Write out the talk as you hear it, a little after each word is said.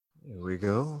Here we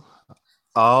go.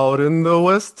 Out in the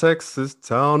West Texas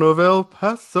town of El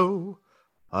Paso,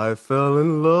 I fell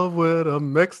in love with a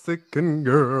Mexican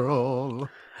girl.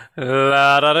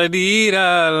 La da da dee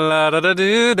da, la da da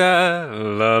doo da,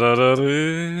 la da da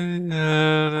doo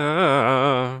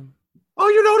da. Oh,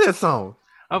 you know that song.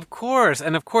 Of course,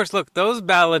 and of course, look, those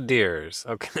balladeers,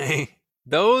 okay?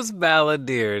 Those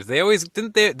balladeers, they always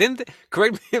didn't they,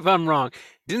 correct me if I'm wrong,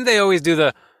 didn't they always do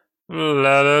the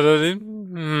la da da dee,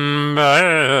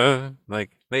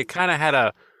 like they kind of had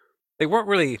a they weren't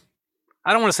really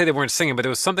I don't want to say they weren't singing, but there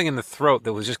was something in the throat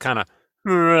that was just kind of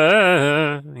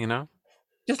you know?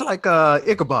 Just like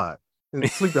Ichabod in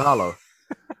Sleepy Hollow.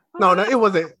 No, it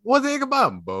wasn't. Was it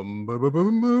Ichabod? Bum, bum, bum,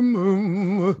 bum,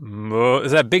 bum, bum.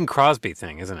 Is that Bing Crosby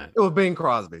thing, isn't it? It was Bing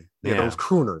Crosby. Yeah, Yeah. those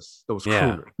crooners. Those Yeah.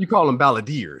 crooners. You call them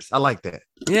balladeers. I like that.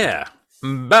 Yeah.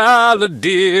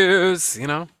 Balladeers, you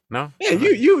know? No? Yeah,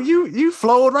 you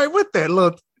flowed right with that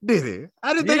little ditty.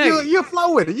 I didn't think Yeah. you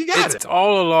flow with it. You got It's it.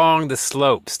 all along the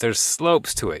slopes. There's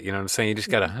slopes to it. You know what I'm saying? You just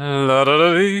gotta,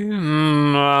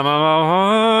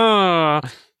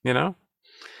 you know?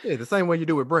 Yeah, the same way you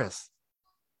do with breasts.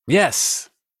 Yes.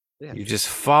 Yeah. You just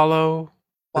follow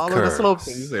the Follow the slopes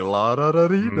and you curves. say la da da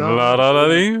dee da. La da da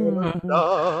dee.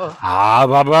 da. Ah,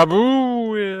 ba ba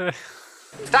boo. Yeah.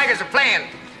 Tigers are playing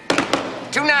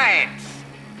 2 nines.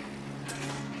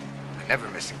 I never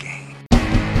miss a game.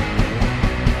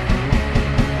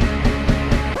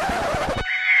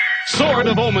 Sword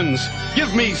of omens,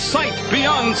 give me sight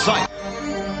beyond sight.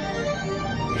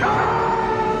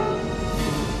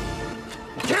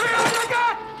 Give me all you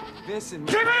got! Listen,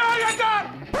 Give me all you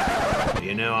got!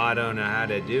 you know I don't know how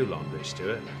to do laundry,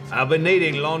 Stuart. I've been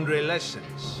needing laundry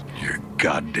lessons. You're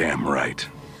goddamn right.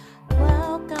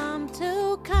 Welcome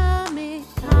to Comic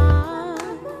Con,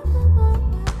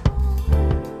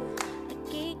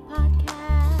 a geek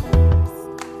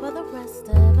podcast for the rest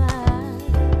of us.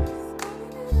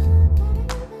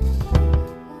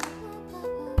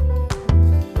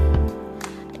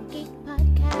 A geek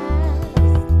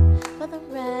podcast for the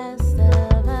rest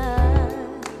of us.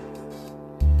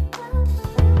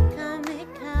 Comic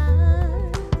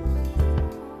Con.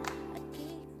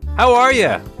 How are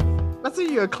you? I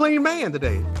see you're a clean man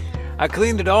today. I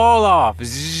cleaned it all off.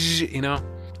 Zzz, you know?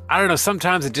 I don't know.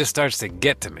 Sometimes it just starts to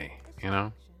get to me, you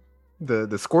know?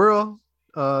 The squirrel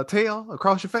tail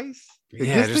across your face. It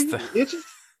Yeah, gets to just you? the- Itches?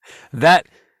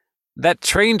 That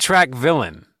train track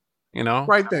villain, you know?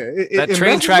 Right there. That it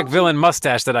train messes track with you? villain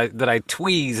mustache that I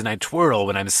tweeze and I twirl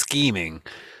when I'm scheming,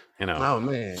 you know? Oh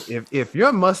man, if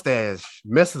your mustache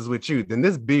messes with you, then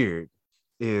this beard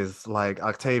is like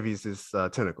Octavius's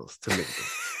tentacles to me.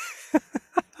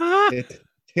 It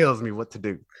tells me what to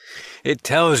do. It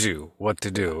tells you what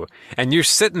to do. And you're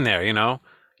sitting there, you know?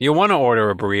 You want to order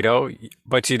a burrito,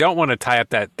 but you don't want to tie up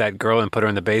that girl and put her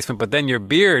in the basement, but then your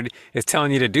beard is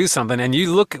telling you to do something and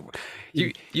you look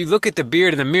at the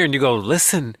beard in the mirror and you go,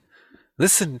 "Listen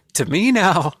to me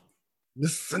now."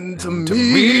 Listen to To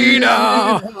me, me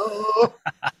now.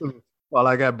 While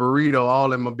I got burrito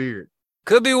all in my beard.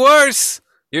 Could be worse.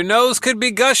 Your nose could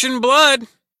be gushing blood.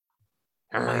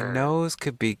 My nose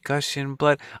could be gushing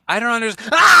blood. I don't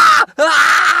understand. Ah!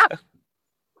 Ah!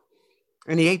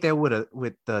 And he ate that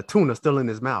with tuna still in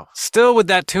his mouth. Still with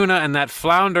that tuna and that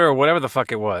flounder or whatever the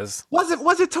fuck it was. Was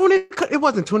it tuna? It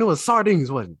wasn't tuna. It was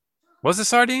sardines, wasn't it? Was it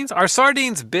sardines? Are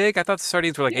sardines big? I thought the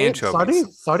sardines were like Yeah,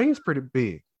 anchovies. Sardines pretty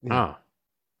big. Yeah. Oh.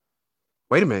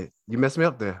 Wait a minute, you messed me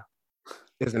up there.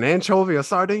 Is an anchovy a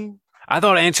sardine? I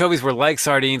thought anchovies were like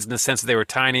sardines in the sense that they were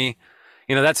tiny.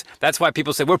 You know, that's why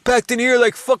people say we're packed in here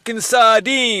like fucking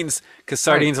sardines, because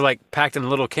sardines are like packed in a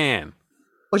little can.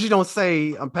 But you don't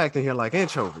say I'm packed in here like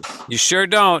anchovies. You sure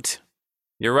don't.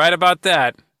 You're right about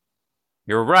that.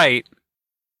 You're right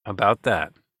about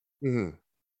that. Mm-hmm.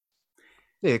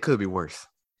 Yeah, it could be worse.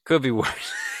 Could be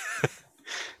worse.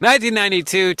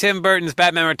 1992, Tim Burton's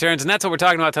Batman Returns, and that's what we're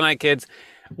talking about tonight, kids.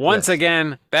 Once Yes.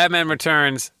 again, Batman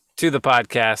Returns to the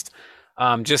podcast.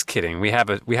 Just kidding. We have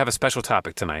a special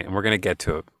topic tonight, and we're gonna get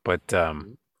to it. But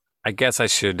I guess I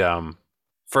should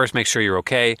first make sure you're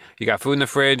okay. You got food in the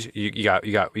fridge. You got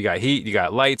heat. You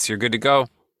got lights. You're good to go.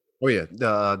 Oh yeah,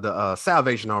 the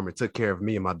Salvation Army took care of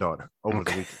me and my daughter over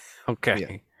the weekend. Okay.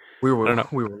 Yeah. We don't know.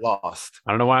 were lost.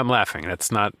 I don't know why I'm laughing.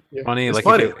 That's not Yeah, funny. it's Like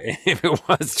funny. if it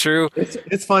was true.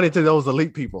 It's funny to those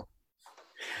elite people.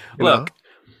 You Look,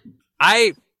 know?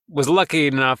 I was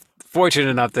fortunate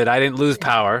enough that I didn't lose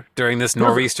power during this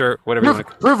nor'easter, whatever you want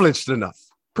to Privileged enough.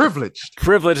 Privileged.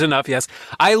 privileged enough, yes.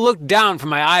 I looked down from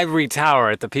my ivory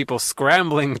tower at the people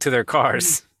scrambling to their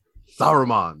cars.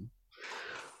 Saruman.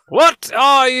 What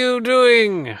are you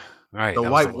doing? Right. The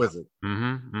White Wizard,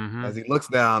 Mm-hmm. as he looks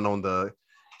down on the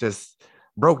just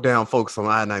broke down folks on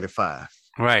I-95.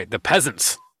 Right. The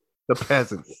peasants. The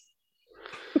peasants.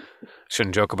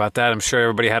 Shouldn't joke about that. I'm sure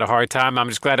everybody had a hard time. I'm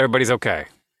just glad everybody's okay.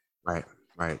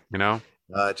 Right. You know?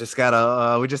 We just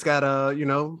gotta,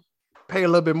 pay a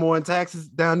little bit more in taxes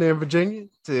down there in Virginia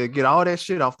to get all that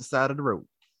shit off the side of the road.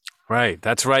 Right.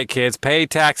 That's right, kids. Pay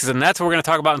taxes. And that's what we're going to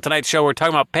talk about in tonight's show. We're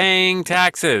talking about paying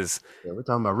taxes. Yeah, we're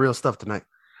talking about real stuff tonight.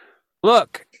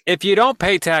 Look, if you don't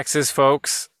pay taxes,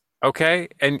 folks, okay,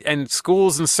 and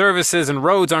schools and services and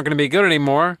roads aren't going to be good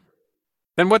anymore,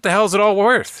 then what the hell is it all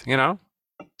worth, you know?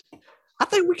 I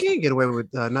think we can get away with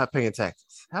not paying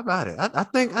taxes. How about it? I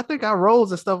think our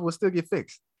roads and stuff will still get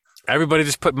fixed. Everybody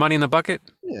just put money in the bucket?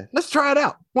 Yeah, let's try it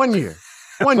out. 1 year.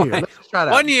 1 year. Let's try it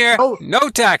out. 1 year, no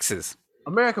taxes.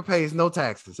 America pays no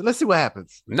taxes. Let's see what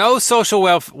happens. No social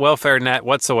welfare net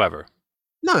whatsoever.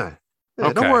 None. Yeah,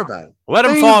 Okay. Don't worry about it. Let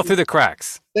them fall through the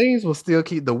cracks. Things will still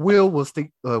keep. The wheel will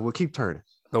keep turning.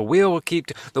 The wheel will keep.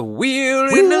 The wheel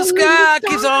in the sky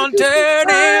keeps on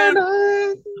turning.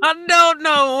 I don't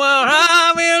know where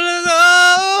I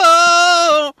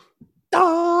will go.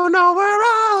 Don't know where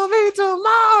I'll be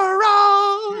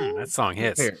tomorrow. That song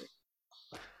hits.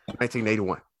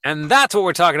 1981. And that's what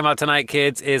we're talking about tonight,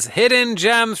 kids, is hidden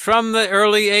gems from the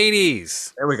early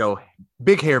 80s. There we go.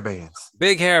 Big hair bands.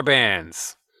 Big hair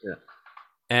bands. Yeah.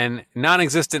 And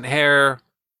non-existent hair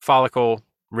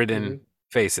follicle-ridden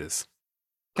faces.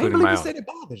 Can't Including believe my you own. said it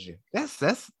bothers you.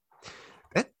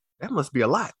 That must be a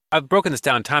lot. I've broken this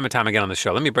down time and time again on the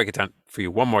show. Let me break it down for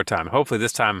you one more time. Hopefully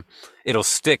this time it'll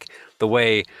stick the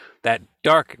way that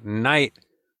Dark Knight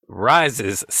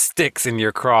Rises sticks in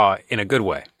your craw in a good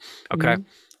way. Okay?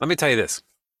 Let me tell you this.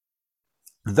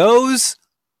 Those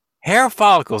hair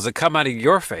follicles that come out of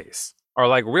your face are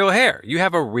like real hair. You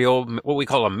have a real, what we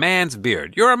call a man's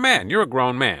beard. You're a man. You're a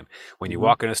grown man. When you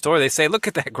walk in a store, they say, look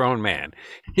at that grown man.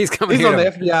 He's coming He's here on to-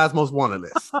 the FBI's most wanted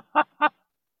list.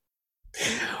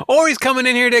 Or he's coming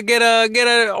in here to get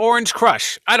a orange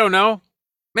crush. I don't know.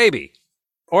 Maybe.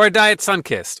 Or a diet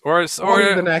Sunkist. Or He's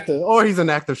an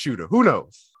active shooter. Who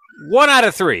knows? 1 out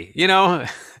of 3, you know.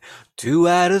 2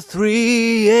 out of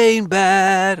 3 ain't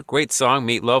bad. Great song,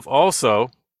 Meatloaf. Also,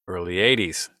 early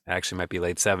 80s. Actually, might be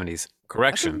late 70s.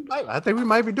 Correction. I think we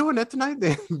might be doing that tonight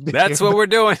then. That's what we're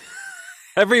doing.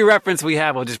 Every reference we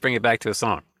have, we'll just bring it back to a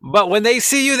song. But when they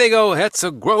see you, they go, that's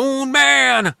a grown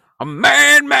man. A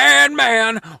man.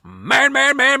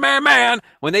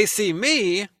 When they see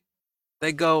me,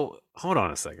 they go, hold on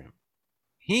a second.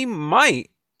 He might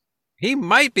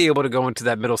be able to go into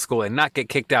that middle school and not get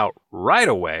kicked out right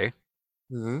away.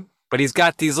 Mm-hmm. But he's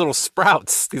got these little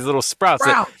sprouts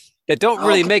that don't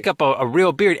really make up a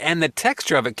real beard. And the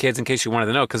texture of it, kids, in case you wanted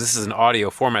to know, because this is an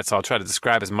audio format, so I'll try to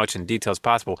describe as much in detail as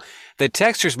possible. The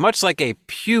texture is much like a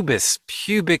pubicale,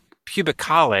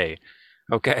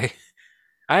 okay?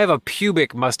 I have a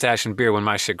pubic mustache and beard when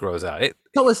my shit grows out.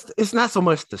 So it's not so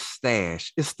much the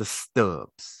stash, it's the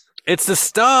stubs. It's the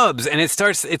stubs, and it's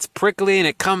prickly, and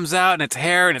it comes out, and it's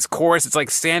hair, and it's coarse. It's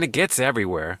like sand. It gets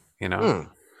everywhere, you know?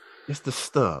 It's the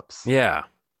stubs. Yeah.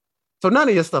 So none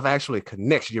of your stuff actually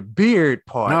connects. Your beard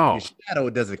part, No. your shadow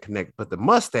doesn't connect, but the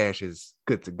mustache is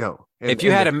good to go. If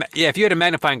you had a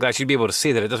magnifying glass, you'd be able to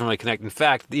see that it doesn't really connect. In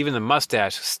fact, even the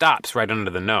mustache stops right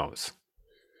under the nose.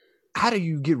 How do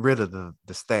you get rid of the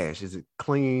stash? Is it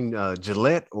clean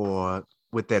Gillette or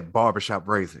with that barbershop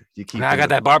razor? You keep. I got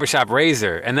that barbershop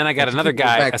razor, and then I got another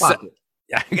guy. I got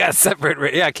a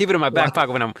separate. Yeah, I keep it in my back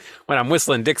pocket when I'm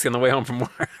whistling Dixie on the way home from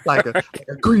work. like a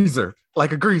greaser,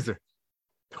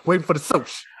 waiting for the soap.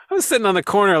 I was sitting on the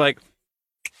corner, like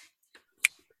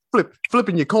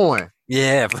flipping your coin.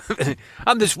 Yeah,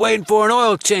 I'm just waiting for an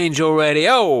oil change already.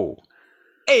 Oh,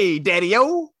 hey,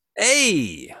 daddy-o.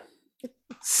 Hey,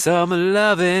 summer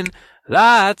loving,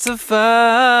 lots of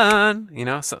fun. You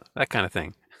know, so that kind of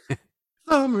thing.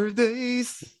 Summer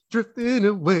days drifting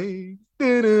away.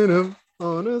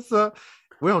 On us.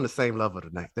 We're on the same level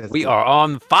tonight. We are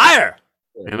on fire.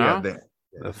 Yeah, you know,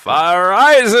 the fire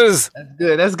rises. That's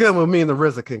good. That's good when me and the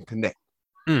RZA can connect.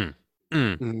 There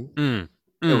There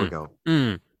we go.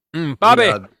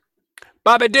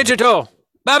 Bobby Digital.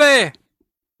 Bobby.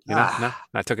 You know, no,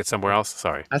 I took it somewhere else.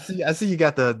 Sorry. I see you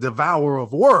got the Devourer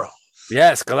of Worlds.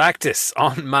 Yes, Galactus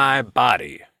on my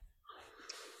body.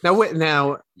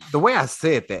 Now, the way I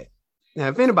said that, now,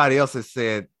 if anybody else has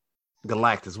said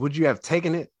Galactus, would you have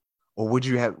taken it, or would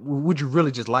you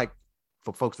really just like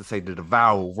for folks to say the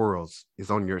Devourer of Worlds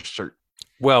is on your shirt?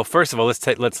 Well, first of all,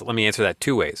 let me answer that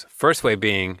 2 ways. First way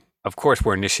being, of course,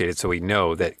 we're initiated, so we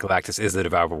know that Galactus is the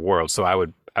Devourer of Worlds. So I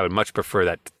would much prefer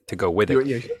that to go with it.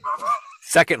 Yeah.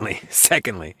 Secondly,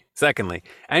 Secondly,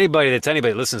 anybody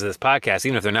that listens to this podcast,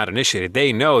 even if they're not initiated,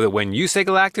 they know that when you say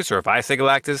Galactus or if I say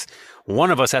Galactus, one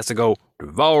of us has to go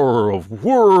Devourer of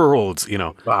Worlds, you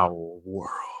know. Our world.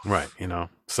 Right, you know.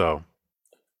 So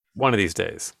one of these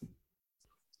days.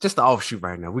 Just the offshoot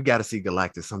right now. We got to see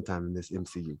Galactus sometime in this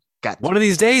MCU. Got to. One of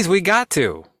these days we got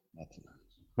to.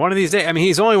 One of these days. I mean,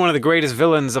 he's only one of the greatest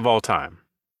villains of all time.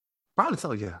 Probably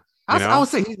so, yeah. You know? I would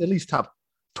say he's at least top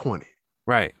 20.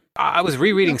 Right. I was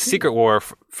rereading Secret War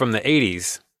from the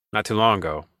 80s not too long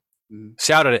ago.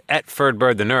 Shout out to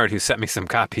Ferdbird the Nerd who sent me some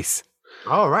copies.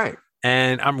 All right.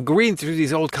 And I'm reading through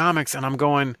these old comics and I'm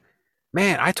going,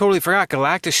 man, I totally forgot.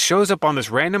 Galactus shows up on this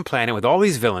random planet with all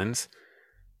these villains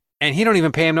and he don't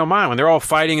even pay him no mind when they're all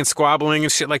fighting and squabbling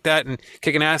and shit like that and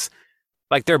kicking ass.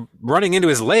 Like they're running into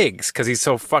his legs because he's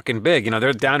so fucking big. You know,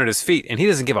 they're down at his feet and he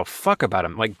doesn't give a fuck about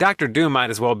him. Like Dr. Doom might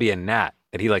as well be a gnat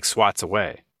that he like swats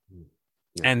away.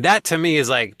 Yeah. And that to me is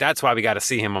like, that's why we got to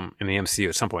see him in the MCU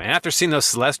at some point. And after seeing those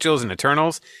Celestials and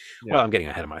Eternals, well, I'm getting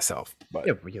ahead of myself. But,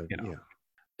 you know,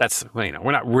 that's, well, you know,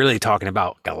 we're not really talking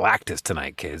about Galactus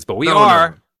tonight, kids, but we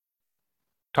are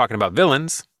talking about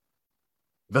villains.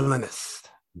 Villainous.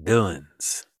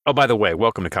 Villains. Oh, by the way,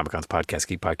 welcome to Comic-Con's podcast,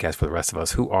 Geek Podcast for the rest of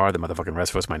us. Who are the motherfucking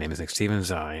rest of us? My name is Nick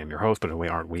Stevens. I am your host, but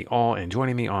aren't we all? And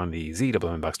joining me on the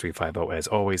ZWM Box 350, as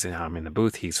always, and I'm in the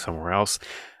booth. He's somewhere else.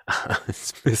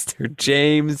 It's Mr.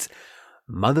 James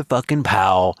motherfucking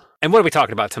Powell. And what are we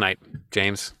talking about tonight,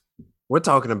 James? We're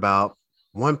talking about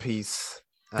One Piece,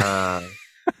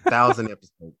 1,000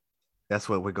 episodes. That's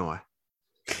what we're going.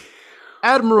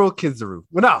 Admiral Kizaru.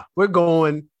 Well, no, we're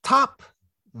going top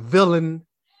villain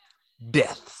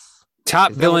deaths.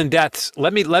 Top villain deaths.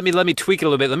 Let me tweak it a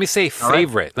little bit. Let me say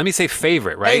favorite. Right. Let me say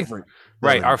favorite, right? Favorite.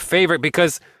 Right, villain. Our favorite,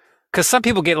 because some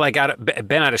people get like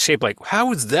bent out of shape. Like,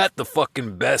 how is that the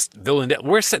fucking best villain death?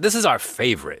 This is our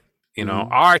favorite. You know,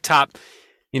 our top.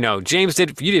 You know, James you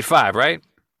did 5, right?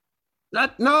 I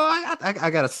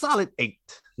got a solid 8.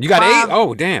 You got 5, 8?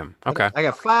 Oh, damn. Okay. I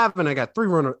got 5 and I got 3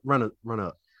 run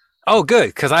up. Oh, good,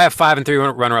 because I have 5 and 3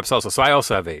 runner ups also, so I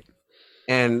also have 8.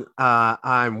 And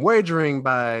I'm wagering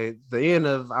by the end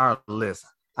of our list,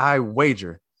 I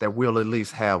wager that we'll at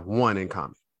least have 1 in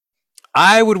common.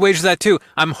 I would wager that too.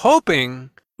 I'm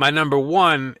hoping my number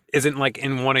 1 isn't like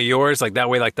in one of yours, like that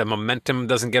way, like the momentum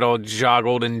doesn't get all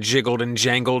joggled and jiggled and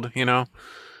jangled, you know?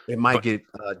 It might get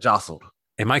jostled.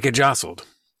 It might get jostled.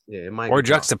 Yeah, it might. Or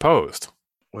juxtaposed.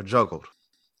 Or juggled.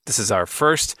 This is our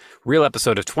first real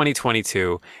episode of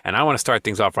 2022, and I want to start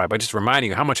things off right by just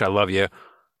reminding you how much I love you.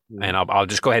 And I'll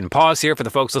just go ahead and pause here for the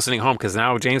folks listening home, because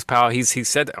now James Powell, he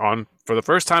said for the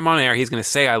first time on air, he's going to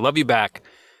say I love you back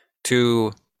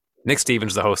to Nick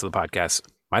Stevens, the host of the podcast,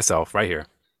 myself, right here.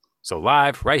 So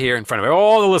live, right here in front of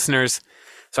all the listeners.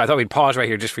 So I thought we'd pause right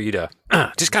here just for you to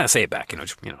just kind of say it back, you know.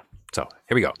 So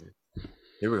here we go.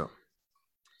 Here we go.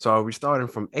 So are we starting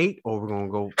from 8 or we're going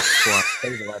to go for our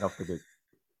favorite right off the gate?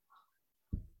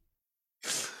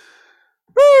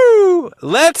 Woo!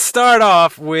 Let's start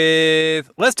off with,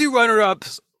 let's do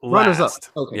runner-ups last. Runners up.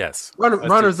 Okay. Yes.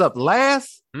 Runners up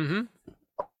last? Mm-hmm.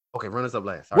 Okay, runners up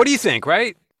last. What do you think,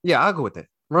 right? Yeah, I'll go with that.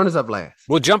 Runners up last.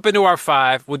 We'll jump into our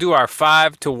 5. We'll do our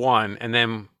 5 to 1, and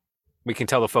then we can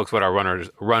tell the folks what our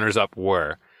runners up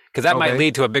were. Because that might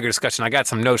lead to a bigger discussion. I got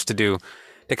some notes to do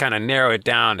to kind of narrow it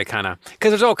down to kind of,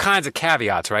 because there's all kinds of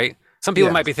caveats, right? Some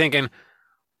people might be thinking,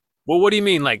 well, what do you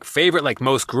mean? Like favorite, like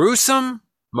most gruesome,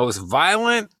 most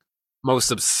violent, most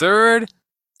absurd,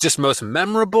 just most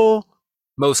memorable,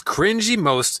 most cringy,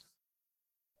 most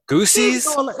goosies?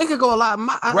 It could go a lot.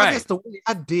 I guess the way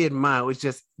I did mine was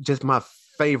just my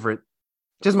favorite.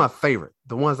 Just my favorite.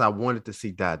 The ones I wanted to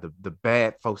see die. The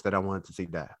bad folks that I wanted to see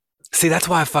die. See, that's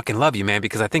why I fucking love you, man,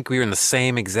 because I think we were in the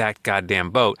same exact goddamn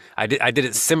boat. I did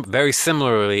it very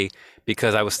similarly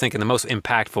because I was thinking the most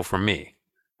impactful for me,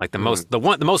 like the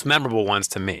most memorable ones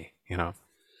to me, you know.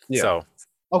 Yeah. So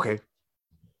okay.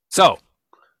 So,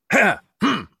 watch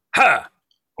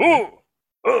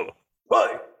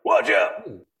out!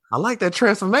 I like that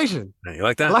transformation. You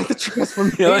like that? I like the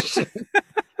transformation.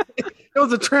 It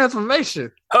was a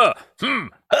transformation. Oi,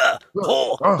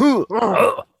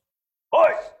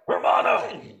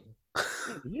 Romano!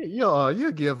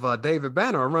 You give David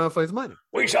Banner a run for his money.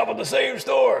 We shop at the same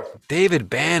store. David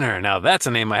Banner. Now that's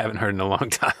a name I haven't heard in a long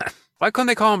time. Why couldn't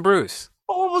they call him Bruce?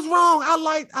 Oh, what was wrong?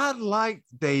 I like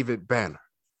David Banner.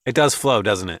 It does flow,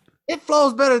 doesn't it? It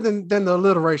flows better than the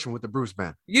alliteration with the Bruce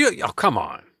Banner. Oh, come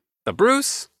on. The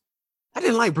Bruce? I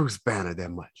didn't like Bruce Banner that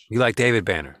much. You like David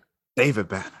Banner? David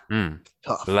Banner.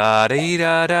 Tough.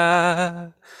 La-dee-da-da.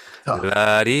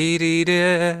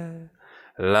 La-dee-dee-da.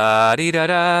 La di da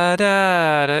da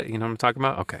da da. You know what I'm talking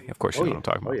about? Okay, of course you know what I'm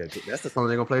talking Oh about. yeah, that's the song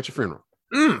they're gonna play at your funeral.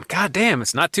 God damn,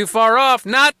 it's not too far off.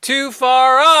 Not too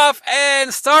far off.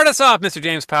 And start us off, Mr.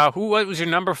 James Powell. What was your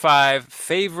number 5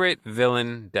 favorite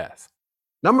villain death?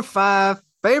 Number 5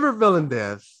 favorite villain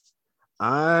death.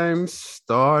 I'm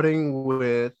starting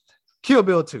with Kill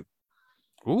Bill 2.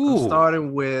 Ooh. I'm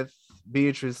starting with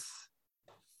Beatrice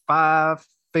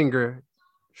 5-finger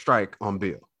strike on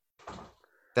Bill.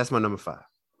 That's my number 5.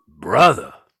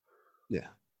 Brother. Yeah.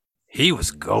 He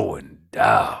was going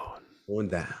down. Going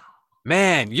down.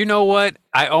 Man, you know what?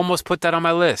 I almost put that on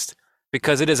my list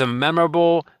because it is a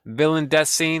memorable villain death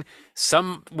scene.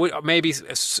 Some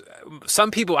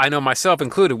people, I know myself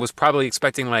included, was probably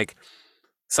expecting like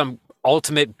some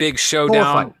ultimate big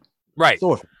showdown. Right.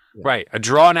 Sword fight. Yeah. Right. A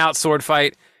drawn out sword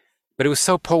fight. But it was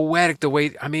so poetic the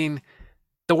way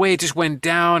it just went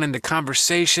down in the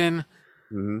conversation.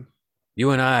 Mm-hmm. You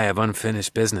and I have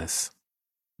unfinished business,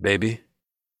 baby.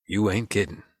 You ain't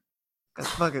kidding.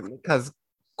 Because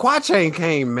Quachain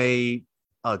Kane made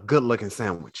a good looking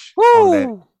sandwich Woo! on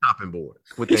that chopping board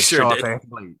with He that sure sharp did. ass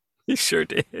blade. He sure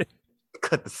did.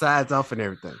 Cut the sides off and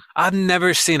everything. I've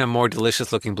never seen a more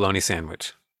delicious looking bologna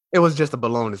sandwich. It was just a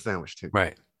bologna sandwich too.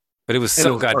 Right. But it was And so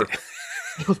it was goddamn. perfect.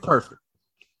 It was perfect.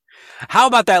 How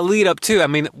about that lead up too? I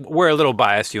mean, we're a little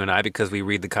biased, you and I, because we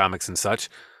read the comics and such.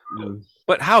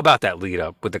 But how about that lead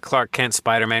up with the Clark Kent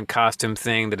Spider-Man costume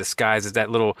thing that disguises that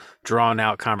little drawn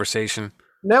out conversation?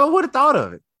 Never would have thought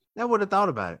of it. Never would have thought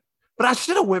about it. But I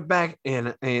should have went back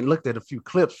and looked at a few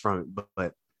clips from it,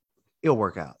 but it'll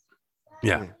work out.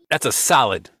 Yeah. That's a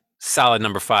solid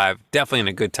number 5. Definitely in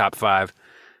a good top 5.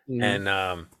 Mhm.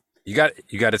 And you got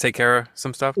to take care of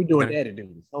some stuff. We're doing daddy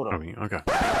duties. Hold I on. mean, okay.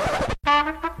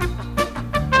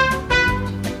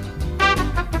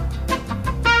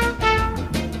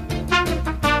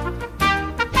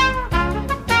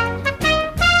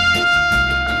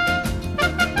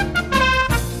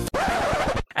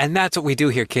 And that's what we do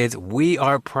here, kids. We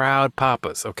are proud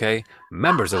papas, okay?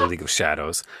 Members of the League of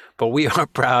Shadows, but we are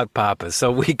proud papas.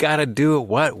 So we got to do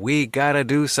what we got to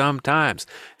do sometimes.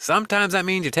 Sometimes that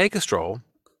means you take a stroll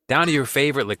down to your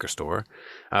favorite liquor store.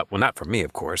 Well, not for me,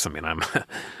 of course. I mean, I'm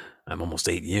almost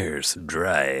 8 years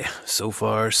dry. So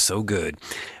far, so good.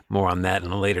 More on that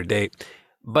in a later date.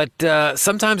 But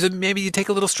sometimes maybe you take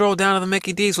a little stroll down to the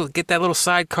Mickey D's. We'll get that little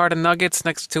side cart of nuggets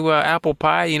next to apple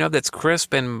pie, that's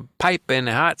crisp and piping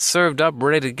hot, served up,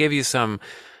 ready to give you some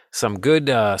good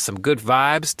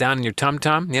vibes down in your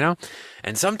tum-tum,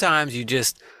 And sometimes you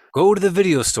just go to the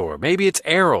video store. Maybe it's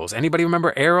Arrows. Anybody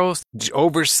remember Arrows?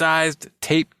 Oversized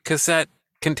tape cassette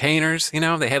containers, They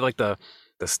had like the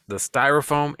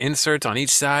styrofoam inserts on each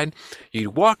side.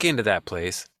 You'd walk into that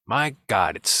place. My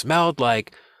God, it smelled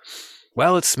like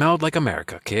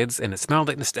America, kids, and it smelled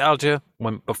like nostalgia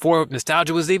before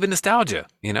nostalgia was even nostalgia,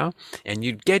 And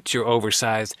you'd get your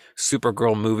oversized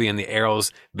Supergirl movie in the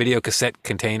Arrows video cassette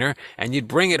container, and you'd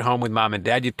bring it home with mom and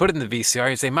dad. You'd put it in the VCR.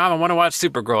 You'd say, "Mom, I want to watch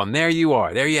Supergirl," and there you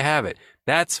are. There you have it.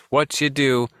 That's what you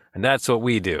do, and that's what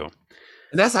we do.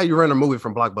 And that's how you run a movie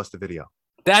from Blockbuster Video.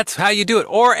 That's how you do it,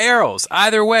 or Arrows.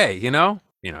 Either way, If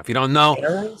you don't know,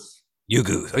 Arrows? you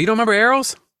goose. Oh, you don't remember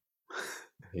Arrows?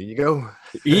 Here you go.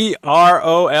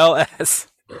 EROLS.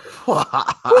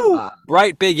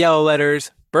 Bright big yellow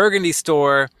letters, burgundy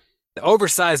store, the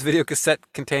oversized video cassette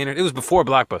container. It was before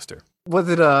Blockbuster. Was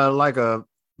it like a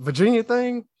Virginia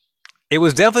thing? It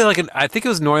was definitely I think it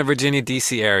was Northern Virginia,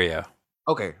 DC area.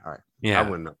 Okay, all right. Yeah. I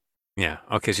wouldn't know. Yeah.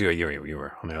 Okay, so you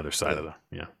were on the other side of the,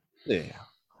 Yeah.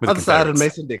 with Other the side of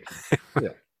Confederates. Mason-Dixon. Yeah.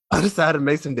 Other side of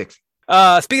Mason-Dixon.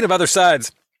 Speaking of other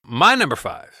sides, my number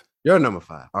 5 You're number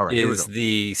 5. All right, here we is go.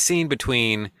 the scene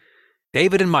between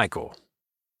David and Michael,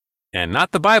 and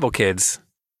not the Bible kids,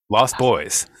 Lost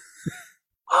Boys.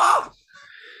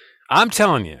 I'm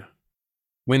telling you,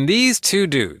 when these two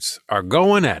dudes are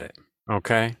going at it,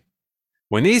 okay?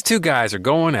 When these two guys are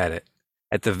going at it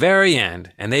at the very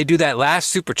end, and they do that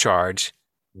last supercharge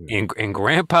in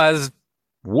Grandpa's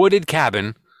wooded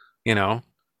cabin,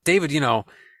 David,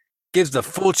 gives the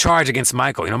full charge against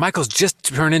Michael. Michael's just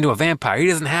turned into a vampire. He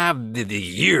doesn't have the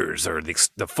years or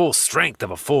the full strength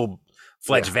of a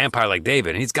full-fledged vampire like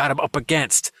David. And he's got him up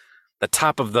against the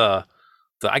top of the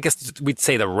I guess we'd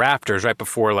say the rafters right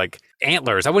before like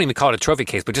antlers. I wouldn't even call it a trophy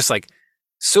case, but just like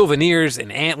souvenirs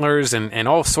and antlers and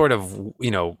all sort of,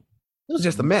 It was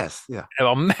just a mess. Yeah.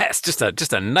 a mess, just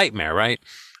a nightmare, right?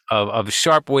 Of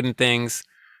sharp wooden things.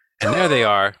 And there they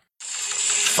are,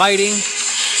 fighting,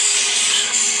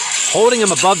 holding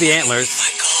him above the antlers.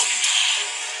 Michael,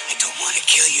 I don't want to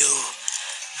kill you.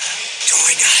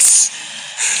 Join us.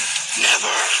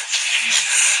 Never.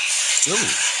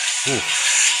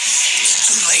 It's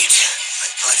too late. My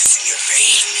blood is in your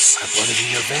veins. My blood is in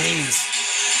your veins.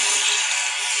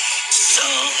 So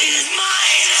is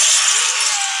mine.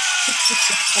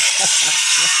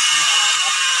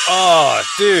 Oh,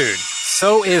 dude.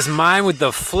 So is mine with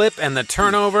the flip and the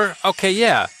turnover. Okay,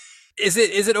 yeah. Is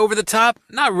it over the top?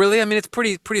 Not really. I mean, it's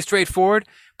pretty straightforward.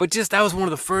 But just that was one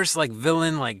of the first like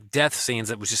villain like death scenes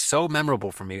that was just so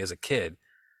memorable for me as a kid.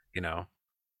 You know,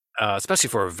 especially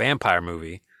for a vampire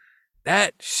movie.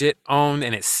 That shit owned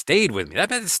and it stayed with me.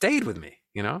 That meant it stayed with me.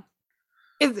 You know.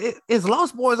 Is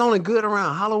Lost Boys only good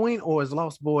around Halloween, or is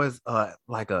Lost Boys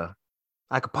like I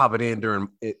could pop it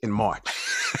in March?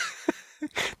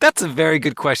 That's a very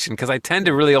good question because I tend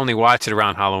to really only watch it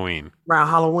around Halloween. Around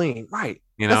Halloween, right?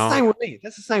 You That's know? the same with me.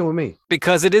 That's the same with me.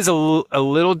 Because it is a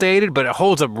little dated, but it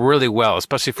holds up really well,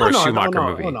 especially for a Schumacher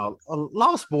movie. No.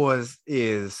 Lost Boys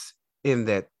is in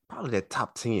that probably that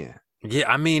top 10. Yeah,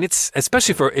 I mean, it's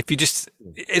especially for just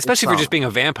being a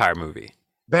vampire movie.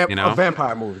 You know? A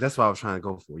vampire movie. That's what I was trying to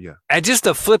go for. Yeah. And just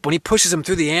the flip when he pushes him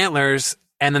through the antlers,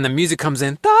 and then the music comes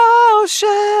in. Thou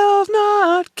shalt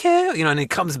not kill. You know, and he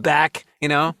comes back. You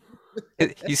know,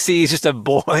 you see, he's just a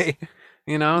boy.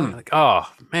 You know, like, oh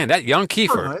man, that young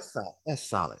Kiefer. Oh, that's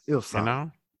solid. It was solid. You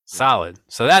know, solid.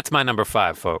 So that's my number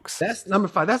 5, folks. That's number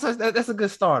 5. That's a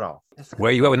good start off.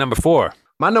 Where you at with number 4?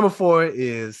 My number 4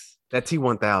 is that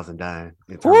T-1000 dying.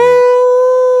 Woo!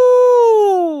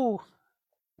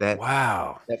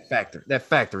 That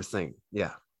factory scene.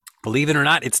 Yeah. Believe it or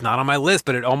not, it's not on my list,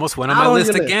 but it almost went on my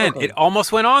list again. Okay. It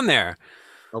almost went on there.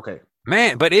 Okay.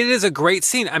 Man, but it is a great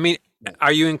scene. I mean,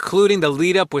 are you including the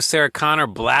lead up with Sarah Connor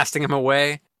blasting him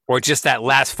away, or just that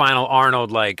last final Arnold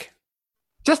like?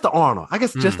 Just the Arnold. I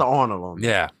guess just the Arnold on.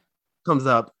 Yeah. Comes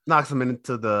up, knocks him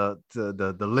into the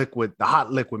liquid, the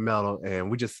hot liquid metal, and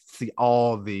we just see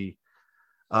all the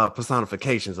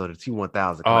personifications of the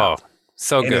T-1000. Oh,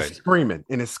 so and good. It's screaming.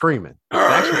 It's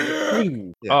actually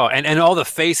screaming. Yeah. Oh, and all the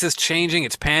faces changing.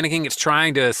 It's panicking. It's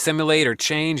trying to simulate or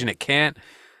change, and it can't.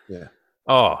 Yeah.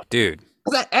 Oh, dude.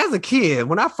 As a kid,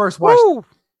 when I first watched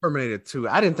Terminator 2,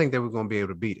 I didn't think they were going to be able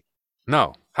to beat it.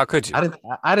 No. How could you?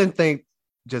 I didn't think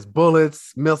just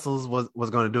bullets, missiles was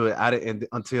going to do it. I didn't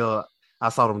until I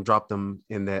saw them drop him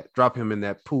in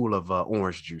that pool of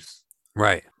orange juice.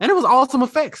 Right. And it was awesome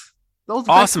effects. Those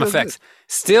awesome effects.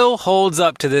 Still holds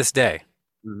up to this day.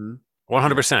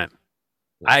 100%.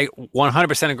 I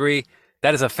 100% agree.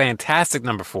 That is a fantastic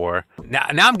number 4. Now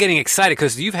I'm getting excited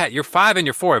because your 5 and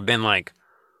your 4 have been like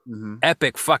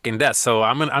epic fucking deaths. So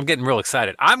I'm getting real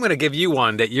excited. I'm gonna give you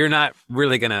one that you're not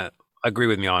really gonna agree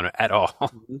with me on at all.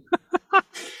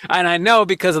 And I know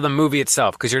because of the movie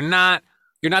itself, because you're not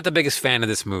the biggest fan of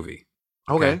this movie.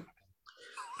 Okay.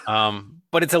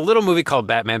 But it's a little movie called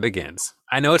Batman Begins.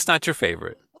 I know it's not your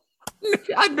favorite.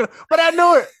 I know, but I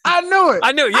knew it. I knew it.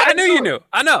 I knew. Yeah, I knew you knew.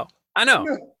 I know.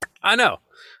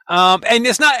 And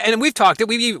it's not. And we've talked.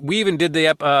 We even did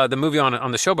the movie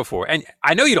on the show before. And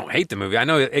I know you don't hate the movie. I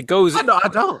know it goes. I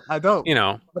don't. You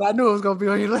know. But I knew it was gonna be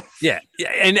on your list. Yeah.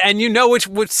 And you know which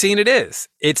scene it is.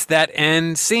 It's that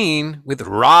end scene with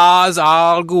Ra's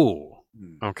al Ghul.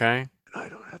 Okay. I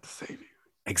don't have to save you.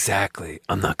 Exactly.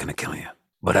 I'm not gonna kill you,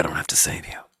 but I don't have to save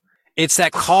you. It's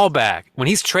that callback when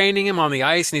he's training him on the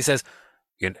ice and he says,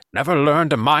 "You never learn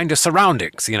to mind your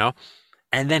surroundings," you know?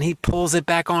 And then he pulls it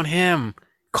back on him.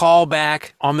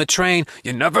 Callback on the train.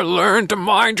 "You never learn to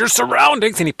mind your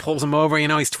surroundings." And he pulls him over, you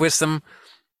know, he twists him.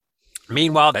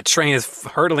 Meanwhile, that train is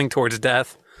hurtling towards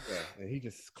death. Yeah, and he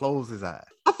just closed his eyes.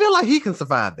 I feel like he can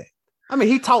survive that. I mean,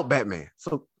 he taught Batman,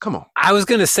 so come on. I was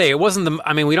going to say, it wasn't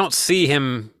we don't see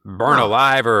him burn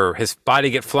alive or his body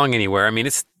get flung anywhere. I mean,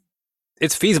 it's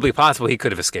feasibly possible he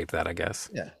could have escaped that, I guess.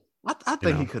 Yeah. I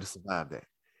think he could have survived that.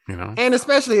 You know? And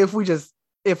especially if we just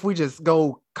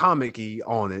go comic-y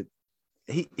on it,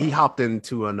 he hopped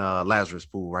into an Lazarus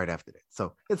pool right after that.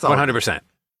 So it's all 100%.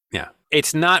 Yeah.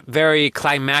 It's not very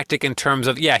climactic in terms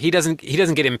of, he doesn't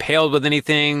get impaled with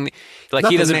anything. Like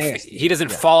Nothing he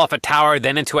doesn't fall off a tower,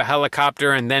 then into a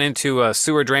helicopter, and then into a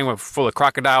sewer drain full of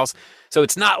crocodiles. So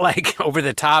it's not like over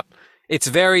the top. It's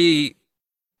just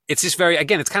very,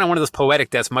 again, it's kind of one of those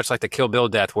poetic deaths, much like the Kill Bill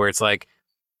death, where it's like,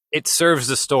 it serves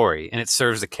the story and it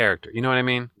serves the character. You know what I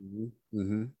mean?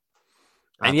 Mm-hmm.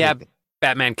 And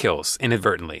Batman kills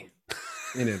inadvertently.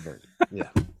 Yeah.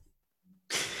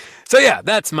 So yeah,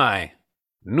 that's my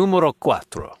numero 4.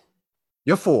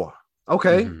 You're 4.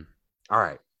 Okay. All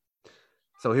right.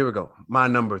 So here we go. My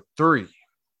number 3.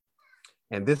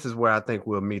 And this is where I think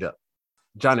we'll meet up.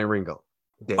 Johnny Ringo.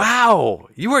 Dead. Wow.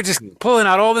 You were just pulling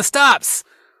out all the stops.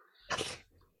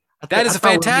 That is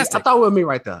fantastic. I thought we'll meet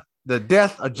right there. The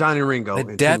death of Johnny Ringo.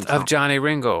 The death of Johnny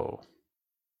Ringo.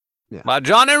 by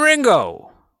Johnny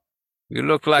Ringo. You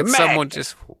look like The someone Mac.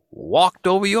 just walked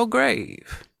over your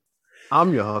grave.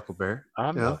 I'm your Huckleberry.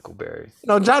 I'm Yeah. Huckleberry.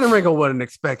 No, Johnny Ringo wasn't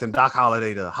expecting Doc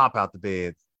Holliday to hop out the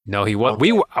bed No, he was.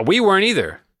 We weren't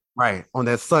either. right on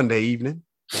that Sunday evening.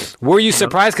 Were you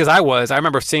surprised? Because I was. I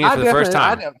remember seeing it for the first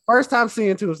time. First time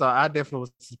seeing too, so I definitely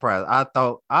was surprised. I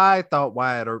thought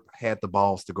Wyatt Earp had the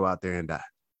balls to go out there and die.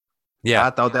 Yeah, I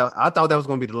thought that was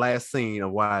going to be the last scene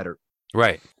of Wyatt Earp.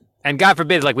 right. And God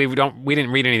forbid, like we didn't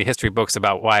read any of the history books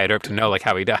about Wyatt Earp to know like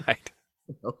how he died,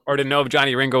 or to know if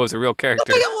Johnny Ringo was a real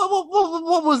character.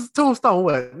 What was Tombstone?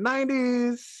 What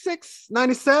 96,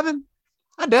 97?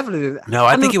 I definitely didn't. No,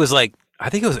 I think it was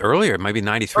earlier, maybe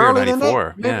 93 or Earlier than that?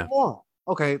 94. Maybe Yeah, more.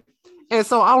 Okay, and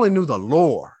so I only knew the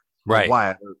lore right. of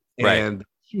Wyatt Earp and the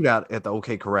shootout at the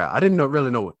OK Corral. I didn't really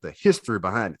know the history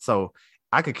behind it, so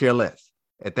I could care less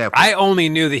at that point. I only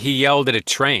knew that he yelled at a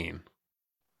train,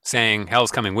 saying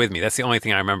 "Hell's coming with me." That's the only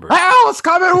thing I remember. Hell's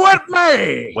coming with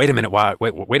me. Wait a minute, what?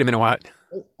 Wait a minute, what?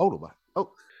 Hold on.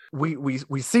 Oh, we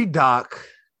see Doc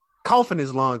coughing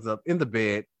his lungs up in the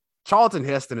bed. Charlton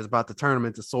Heston is about to turn him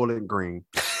into Soylent Green,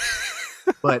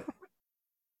 but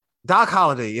Doc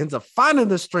Holliday ends up finding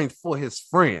the strength for his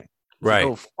friend to Right,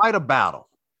 go fight a battle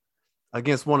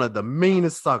against one of the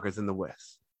meanest suckers in the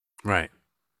West, right.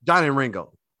 Johnny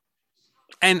Ringo.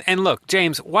 And look,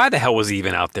 James, why the hell was he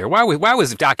even out there? Why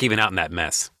was Doc even out in that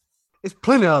mess? There's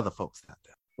plenty of other folks out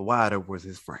there, but Wyatt Earp was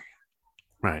his friend.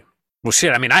 Right. Well,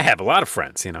 shit. I mean, I have a lot of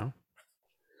friends, you know.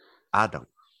 I don't.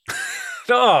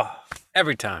 Oh,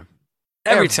 every time.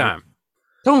 Every time.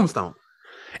 Tombstone.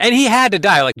 And he had to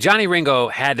die. Like Johnny Ringo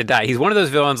had to die. He's one of those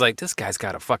villains. Like this guy's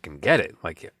got to fucking get it.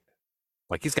 Like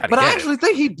he's got to. But get I actually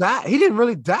think he died. He didn't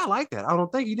really die like that. I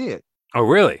don't think he did. it. Oh,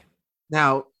 really?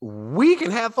 Now we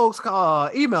can have folks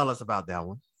email us about that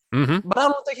one, Mm-hmm. but I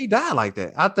don't think he died like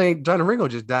that. I think Johnny Ringo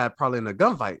just died probably in a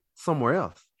gunfight somewhere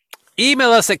else.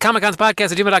 Email us at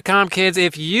comiconspodcast@gmail.com, kids,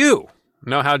 if you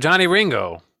know how Johnny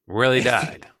Ringo really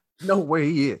died. Know where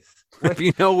he is, If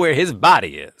you know where his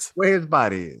body is. where his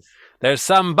body is. There's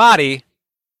some body.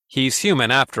 He's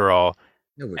human after all.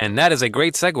 There we go. And that is a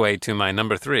great segue to my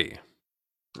number 3.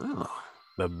 Oh,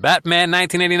 The Batman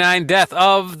 1989 Death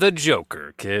of the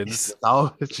Joker, kids.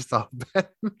 it's just all bad.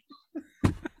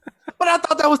 But I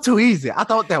thought that was too easy. I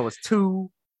thought that was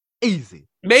too easy.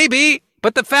 Maybe,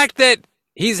 but the fact that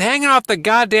he's hanging off the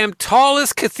goddamn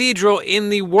tallest cathedral in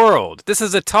the world. This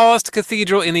is the tallest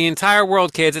cathedral in the entire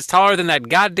world, kids. It's taller than that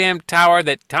goddamn tower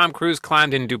that Tom Cruise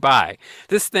climbed in Dubai.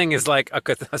 This thing is like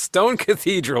a stone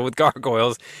cathedral with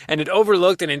gargoyles, and it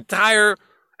overlooked an entire...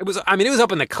 It was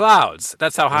up in the clouds.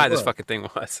 That's how high this fucking thing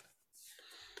was.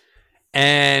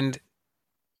 And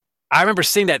I remember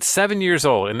seeing that 7 years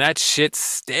old, and that shit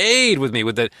stayed with me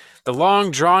with the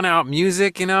long, drawn-out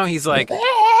music, you know? He's like...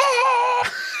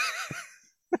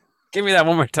 Give me that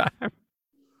one more time.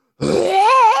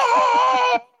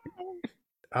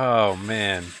 Oh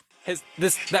man,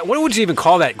 what would you even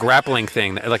call that grappling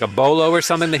thing? Like a bolo or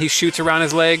something that he shoots around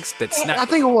his legs? I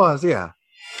think it was, yeah.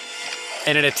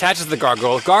 And it attaches to the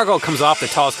gargoyle. Gargoyle comes off the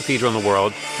tallest cathedral in the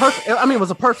world. Perfect. I mean, it was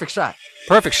a perfect shot.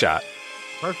 Perfect shot.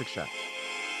 Perfect shot.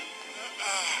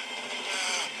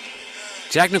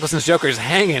 Jack Nicholson's Joker is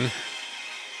hanging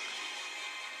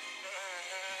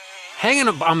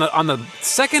on the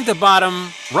second to bottom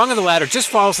rung of the ladder, just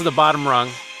falls to the bottom rung.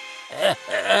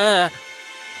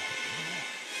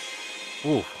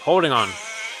 Ooh, holding on.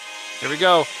 Here we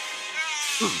go.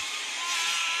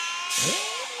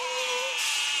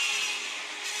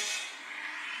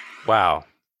 Wow.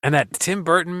 And that Tim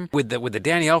Burton with the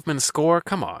Danny Elfman score,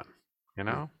 come on. You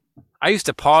know? I used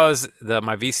to pause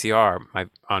my VCR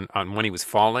on when he was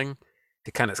falling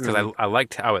to kind of, because I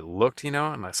liked how it looked, you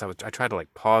know, and so I tried to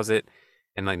like pause it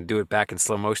and like do it back in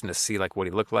slow motion to see like what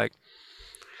he looked like.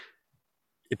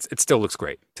 It still looks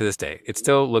great to this day. It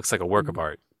still looks like a work of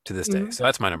art to this day. So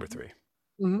that's my number 3.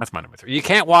 That's my number 3. You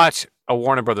can't watch a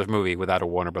Warner Brothers movie without a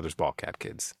Warner Brothers ball cap,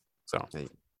 kids. So there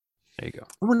you go.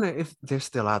 I wonder if they're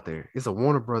still out there. Is a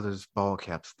Warner Brothers ball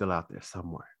cap still out there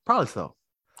somewhere? Probably so.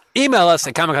 Email us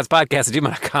at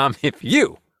comiconspodcast@gmail.com if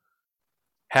you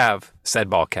have said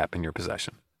ball cap in your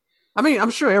possession. I mean,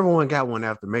 I'm sure everyone got one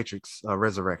after Matrix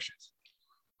Resurrections.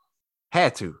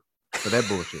 Had to for that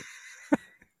bullshit.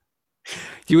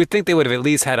 You would think they would have at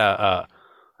least had a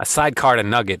side card of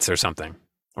nuggets or something,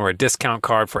 or a discount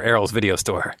card for Errol's video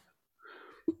store.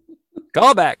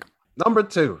 Call back. Number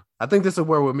 2. I think this is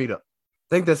where we'll meet up.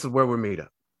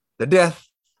 The death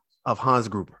of Hans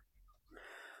Gruber.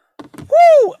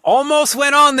 Woo! Almost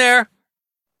went on there.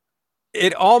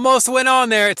 It almost went on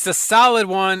there. It's a solid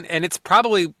one, and it's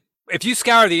probably, if you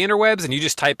scour the interwebs and you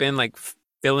just type in like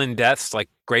villain deaths, like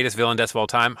greatest villain deaths of all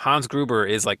time, Hans Gruber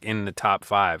is like in the top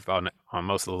 5 on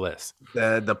most of the lists.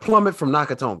 The plummet from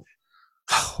Nakatomi.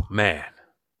 Oh man,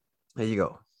 There you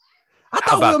go. How I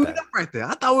thought about we would that? meet up right there.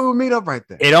 I thought we would meet up right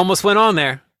there. It almost went on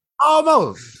there.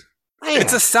 Almost. Man.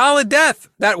 It's a solid death.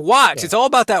 That watch. Yeah. It's all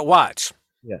about that watch.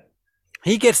 Yeah.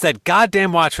 He gets that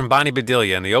goddamn watch from Bonnie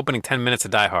Bedelia in the opening 10 minutes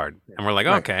of Die Hard, and we're like,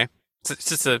 Right. okay, it's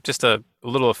just a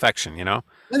little affection, you know.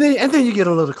 And then you get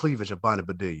a little cleavage of Bonnie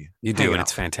Bedelia. You do, Hanging and out.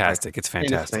 it's fantastic. It's And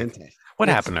it's fantastic. fantastic. What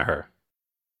It's- happened to her?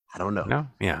 I don't know. No,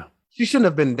 yeah, She shouldn't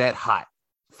have been that hot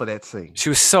for that scene, she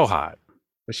was so hot.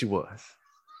 but she was.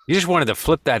 You just wanted to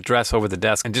flip that dress over the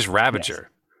desk and just ravage Yes. her.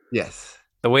 Yes.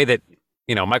 The way that,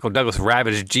 you know, Michael Douglas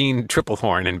ravaged Gene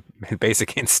Triplehorn in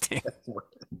Basic Instinct.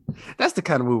 That's the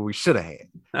kind of movie we should have had.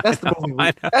 That's the movie.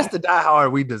 I know. That's the Die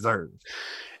Hard we deserve.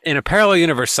 In a parallel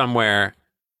universe somewhere,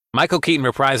 Michael Keaton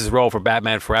reprised his role for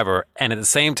Batman Forever, and at the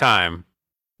same time,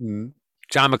 Mhm.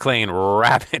 John McClane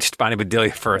ravaged Bonnie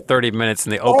Bedelia for 30 minutes in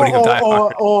the opening of Die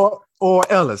Hard. Or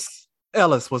Ellis.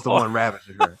 Ellis was the one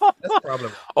ravaging her. That's probably.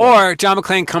 Or John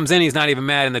McClane comes in, he's not even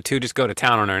mad, and the two just go to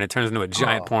town on her, and it turns into a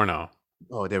giant Oh. porno.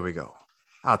 Oh, there we go.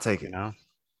 I'll take You it. know,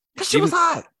 'Cause she was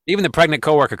hot. even the pregnant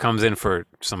coworker comes in for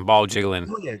some ball jiggling.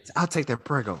 Oh yeah, I'll take that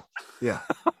prego. Yeah.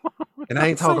 And I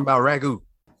ain't talking about ragu.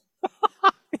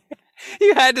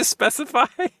 You had to specify.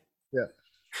 Yeah.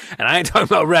 And I ain't talking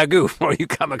about ragu for you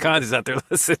kamikazes out there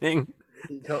listening.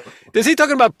 Is he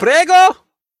talking about prego?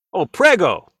 Oh,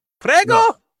 prego. Prego?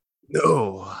 No.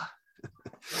 No.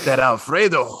 That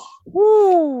Alfredo.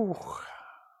 Woo.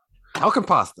 Talking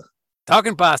pasta.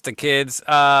 Talking pasta, kids.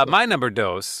 My number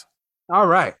dose. All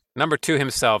right. Number 2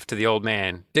 himself to the old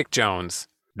man, Dick Jones.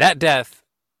 That death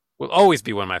will always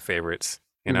be one of my favorites.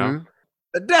 You know? Mhm.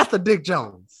 The death of Dick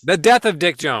Jones. The death of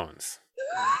Dick Jones.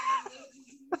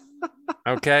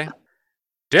 Okay?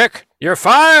 Dick, you're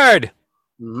fired!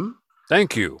 Mhm.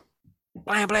 Thank you.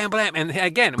 Blam, blam, blam. And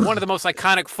again, one of the most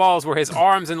iconic falls where his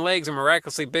arms and legs are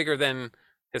miraculously bigger than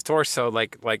his torso,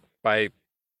 like by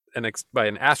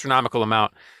an astronomical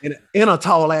amount, In a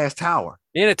tall ass tower.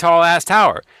 in a tall ass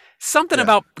tower. Something Yeah.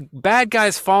 about bad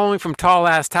guys falling from tall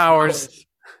ass towers,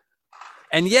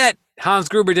 and yet Hans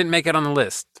Gruber didn't make it on the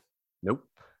list. Nope.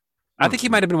 I think he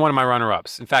might have been one of my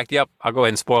runner-ups. In fact, yep, I'll go ahead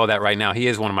and spoil that right now. He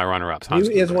is one of my runner-ups. Hans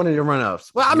He is Gruber. one of your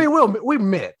run-ups. Well, I mean, we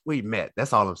met. We met.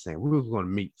 That's all I'm saying. We were going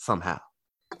to meet somehow.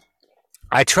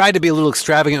 I tried to be a little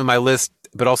extravagant with my list,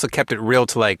 but also kept it real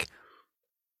to like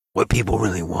what people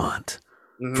really want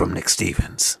from Nick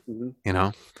Stevens. Mhm. You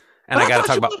know, and But I got to thought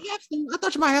talk you about. might have I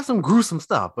thought you might have some gruesome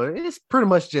stuff, but it's pretty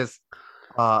much just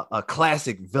a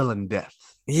classic villain death.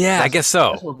 Yeah, I guess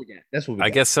so. That's what we got. That's what we got. I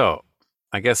guess so.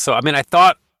 I guess so. I mean, I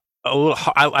thought a little.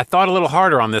 I thought a little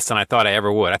harder on this than I thought I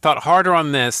ever would. I thought harder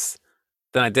on this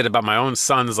than I did about my own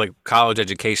son's like college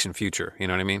education future. You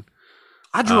know what I mean?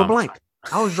 I drew a blank.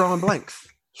 I was drawing blanks,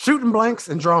 shooting blanks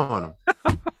and drawing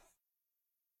them.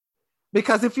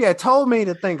 Because if you had told me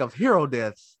to think of hero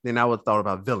deaths, then I would have thought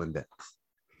about villain deaths.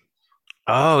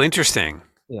 Oh, interesting.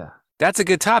 Yeah. That's a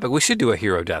good topic. We should do a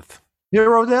hero death.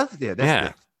 Hero death? Yeah, that's Yeah.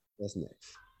 next. That's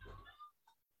next.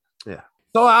 Yeah.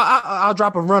 So I'll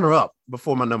drop a runner up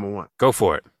before my number one. Go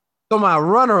for it. So my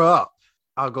runner up,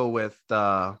 I'll go with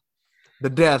the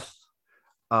death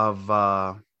of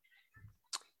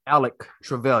Alec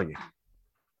Trevelyan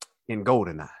in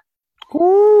Goldeneye.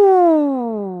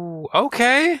 Ooh.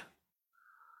 Okay.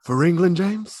 For England,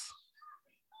 James?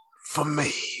 For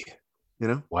me. You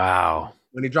know, Wow.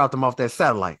 when he dropped him off that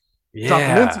satellite. Dropped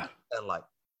him into Yeah. the satellite.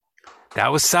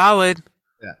 That was solid.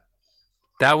 Yeah.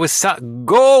 That was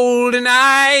golden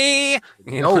eye.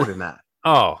 Goldeneye.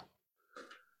 Oh,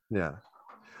 Yeah.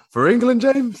 For England,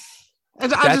 James?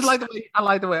 And I That's- just like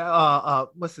the way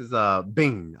what's his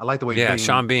Bean. I like the way yeah, Bean,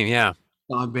 Sean Bean. Yeah,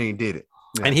 Sean Bean did it.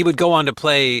 Yeah. and he would go on to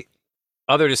play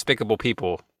other despicable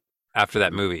people after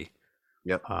that movie.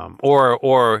 Yep.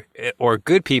 Or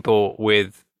good people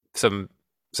with some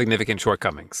significant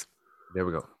shortcomings. There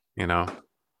we go. You know,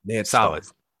 Ned solid.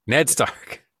 Stark. Ned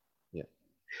Stark. Yeah.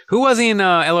 Who was he in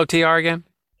LOTR again?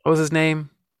 What was his name?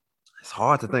 It's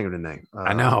hard to think of the name.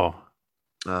 I know,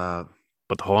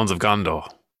 but the Horns of Gondor.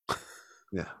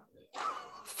 Yeah.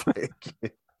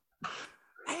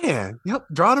 Man, yep.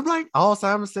 Draw the blank.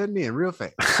 Alzheimer's setting in real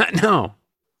fast. I know.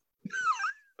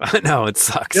 I know it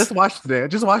sucks. Just watch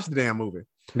the damn movie.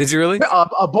 Did you really?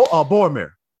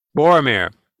 Boromir.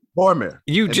 Boromir. Boromir.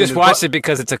 You And just then watched it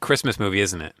because it's a Christmas movie,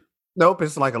 isn't it? Nope,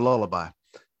 it's like a lullaby.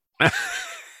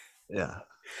 Yeah.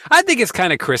 I think it's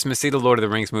kind of Christmassy, the Lord of the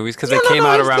Rings movies, because Yeah, they came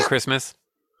out it's around def- Christmas.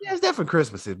 Yeah, it's definitely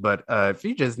Christmassy, but if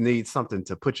you just need something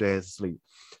to put your ass to sleep,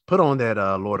 put on that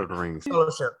Lord of the Rings.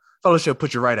 Fellowship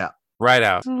put you right out. Right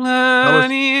out. was-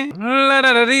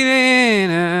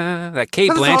 That Kate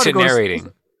 'Cause it's hard to Blanchett go to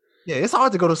narrating. Yeah, it's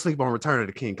hard to go to sleep on Return of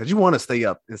the King because you want to stay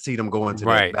up and see them go into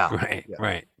Right, that battle. right, Yeah.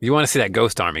 right. You want to see that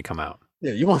ghost army come out.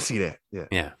 Yeah, you want to see that. Yeah.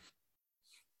 Yeah.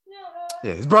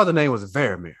 Yeah, his brother's name was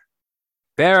Varamir.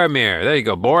 Varamir. There you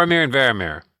go. Boromir and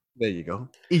Varamir. There you go.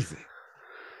 Easy.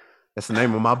 That's the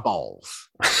name of my balls.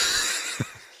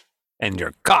 And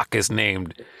your cock is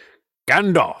named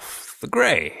Gandalf the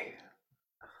Grey.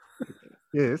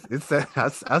 Yes,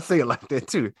 I say it like that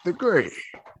too. The Gray.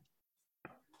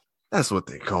 That's what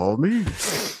they call me.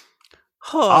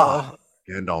 Oh,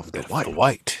 Gandalf the the White.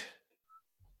 White.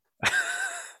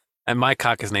 And my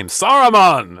cock is named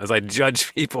Saruman as I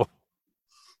judge people.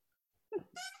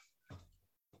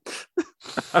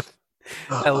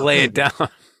 I lay it down. Can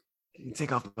you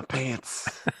take off my pants?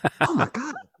 Oh my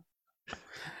god.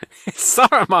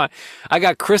 Saruman. I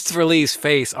got Christopher Lee's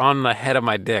face on the head of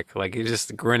my dick, like he's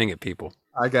just grinning at people.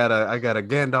 I got a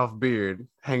Gandalf beard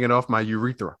hanging off my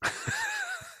urethra.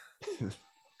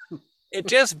 It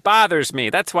just bothers me.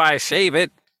 That's why I shave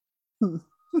it.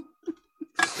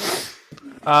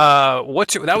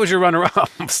 That was your runner-up.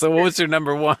 So what was your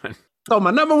number one? So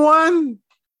my number one,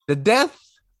 the death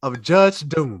of Judge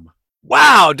Doom.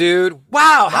 Wow, dude.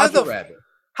 Wow. Roger Rabbit.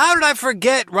 How did I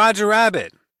forget Roger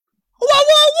Rabbit?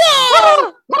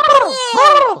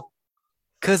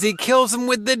 Because he kills him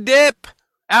with the dip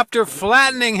after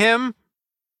flattening him.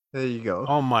 There you go.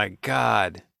 Oh my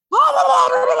God.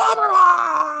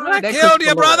 I I killed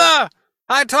you, brother.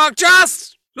 I talk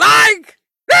just like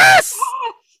this.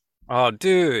 Oh,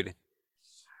 dude.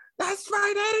 That's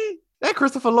right, Eddie. That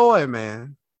Christopher Lloyd,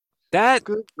 man. That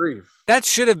Good grief. that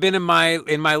should have been in my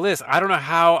list. I don't know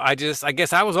how. I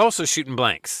guess I was also shooting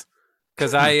blanks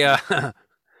because because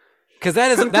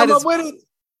that Couldn't is come up with it.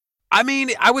 I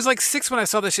mean, I was like 6 when I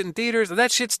saw that shit in theaters.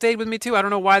 That shit stayed with me too. I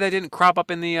don't know why that didn't crop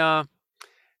up in the.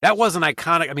 That wasn't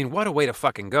iconic. I mean, what a way to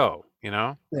fucking go, you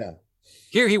know? Yeah.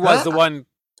 Here he was, the one,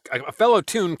 a fellow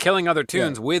toon killing other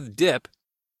toons with dip.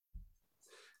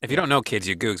 If you don't know, kids,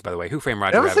 you googs, by the way. Who Framed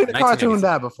Roger Never Rabbit? seen a cartoon 1986.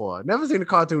 die before. Never seen a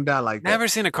cartoon die like that. Never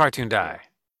seen a cartoon die.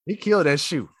 He killed that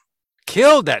shoe.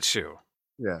 Killed that shoe.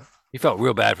 Yeah. You felt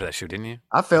real bad for that shoe, didn't you?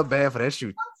 I felt bad for that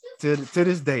shoe. To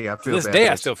this day, I To feel this bad. day, for I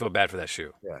that still feel bad for that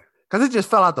shoe. shoe. Yeah. Because it just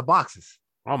fell out the boxes.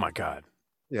 Oh my God.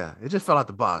 Yeah. It just fell out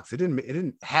the box. It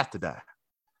didn't have to die.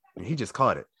 And he just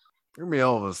caught it. Threw me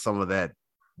over some of that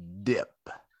dip.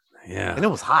 Yeah. And it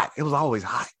was hot. It was always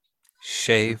hot.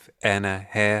 Shave and a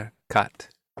haircut.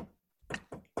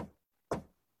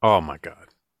 Oh my God.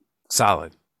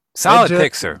 Solid. Solid Judge-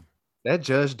 pick, sir. That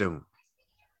Judge Doom.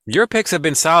 Your picks have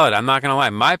been solid. I'm not gonna lie.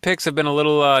 My picks have been a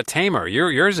little tamer.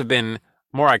 Yours have been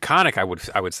more iconic. I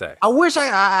would say. I wish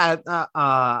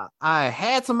I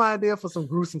had some idea for some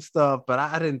gruesome stuff, but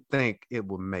I didn't think it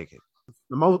would make it.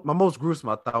 My most gruesome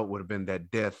I thought would have been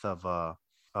that death of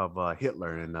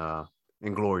Hitler in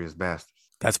Inglourious Bastards.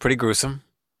 That's pretty gruesome.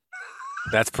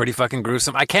 That's pretty fucking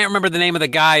gruesome. I can't remember the name of the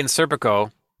guy in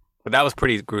Serpico, but that was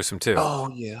pretty gruesome too. Oh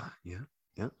yeah.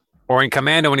 Or in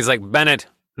Commando when he's like, Bennett,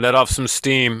 let off some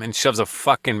steam and shoves a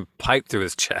fucking pipe through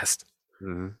his chest.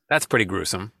 Mm-hmm. That's pretty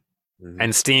gruesome.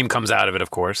 And steam comes out of it,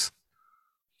 of course.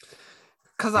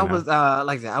 Because I was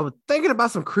like I said, I was thinking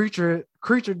about some creature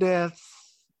deaths,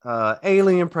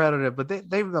 alien predator, but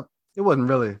it wasn't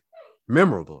really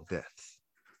memorable deaths.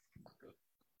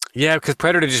 Yeah, because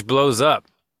Predator just blows up.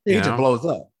 He You just know? blows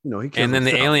up. You know, he kills And then the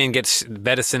himself. alien gets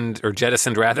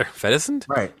jettisoned rather. Jettisoned?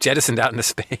 Right. Jettisoned out into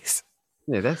space.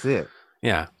 Yeah, that's it.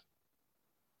 Yeah.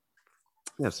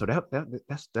 Yeah, so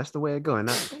that's the way it going.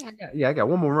 I got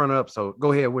one more runner up. So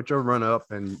go ahead with your runner up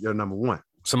and your number one.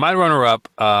 So my runner-up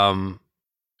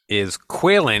is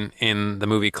Quaylen in the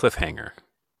movie Cliffhanger.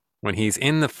 When he's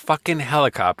in the fucking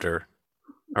helicopter,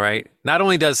 all right? Not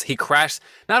only does he crash,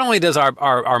 not only does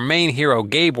our main hero,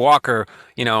 Gabe Walker,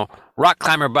 you know, rock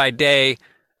climber by day,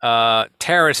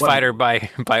 terrorist fighter by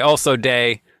also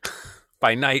day,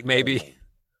 by night maybe.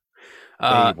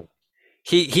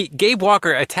 Gabe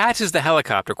Walker attaches the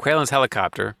helicopter, Quaylen's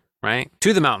helicopter, right,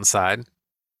 to the mountainside,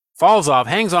 falls off,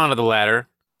 hangs onto the ladder,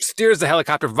 steers the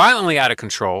helicopter violently out of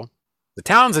control. The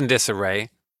town's in disarray.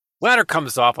 Ladder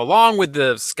comes off along with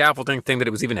the scaffolding thing that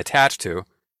it was even attached to.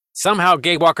 Somehow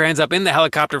Gabe Walker ends up in the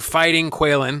helicopter fighting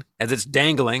Quaylen as it's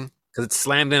dangling because it's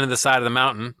slammed into the side of the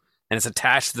mountain and it's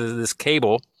attached to this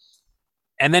cable.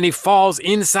 And then he falls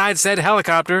inside said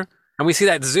helicopter and we see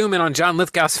that zoom in on John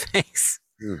Lithgow's face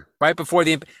right before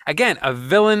again, a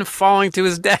villain falling to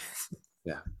his death.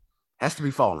 Yeah, has to be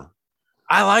falling.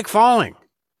 I like falling.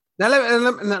 Now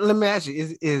let me ask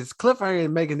you: Is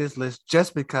Cliffhanger making this list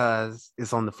just because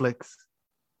it's on the flicks?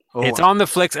 Oh, It's on the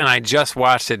flicks, and I just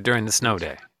watched it during the snow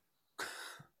day.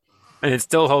 And it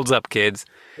still holds up, kids.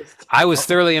 I was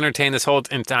thoroughly entertained this whole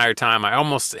entire time. I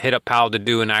almost hit up Powell to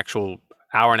do an actual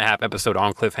hour-and-a-half episode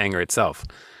on Cliffhanger itself.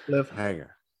 Cliffhanger.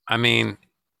 I mean,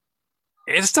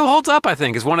 it still holds up, I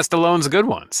think. It's one of Stallone's good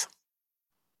ones.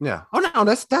 Yeah. Oh no,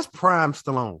 that's prime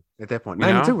Stallone at that point. You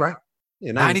know? 92, right?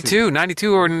 Yeah,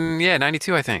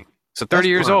 92, I think. So 30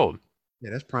 years prime. old. Yeah,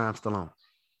 that's prime Stallone.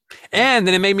 And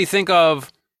then it made me think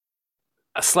of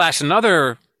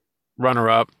another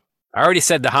runner-up. I already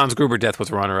said the Hans Gruber death was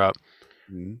a runner-up.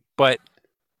 Mm-hmm. But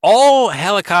all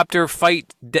helicopter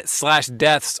fight slash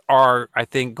deaths are, I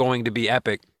think, going to be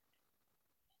epic.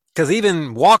 Because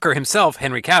even Walker himself,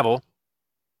 Henry Cavill,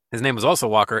 his name was also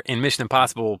Walker, in Mission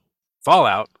Impossible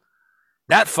Fallout,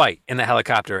 that fight in the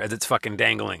helicopter as it's fucking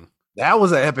dangling. That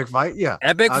was an epic fight. Yeah.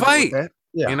 Epic I'll go fight. with that.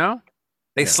 Yeah. You know?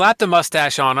 They slapped a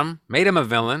mustache on him, made him a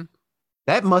villain.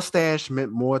 That mustache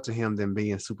meant more to him than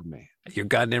being Superman. You're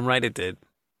goddamn right it did.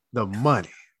 The money.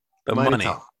 The money.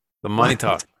 talk. The money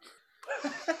talk.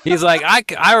 He's like,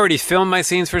 I already filmed my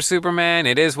scenes for Superman.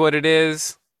 It is what it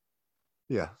is.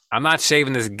 Yeah. I'm not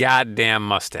shaving this goddamn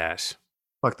mustache.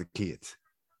 Fuck the kids.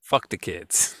 Fuck the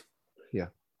kids. Yeah.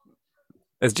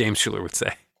 As James Schuler would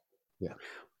say. Yeah.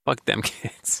 Fuck them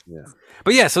kids. Yeah.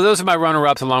 But yeah, so those are my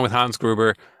runner-ups along with Hans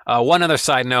Gruber. One other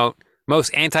side note,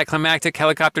 most anticlimactic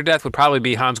helicopter death would probably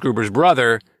be Hans Gruber's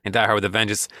brother in Die Hard with a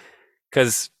Vengeance,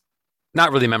 because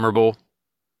not really memorable.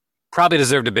 Probably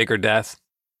deserved a bigger death.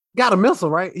 Got a missile,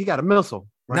 right? He got a missile.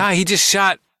 Right?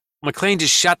 Nah, McClane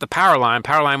just shot the power line.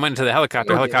 Power line went into the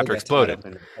helicopter. Helicopter exploded.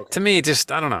 Okay. To me, I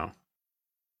don't know.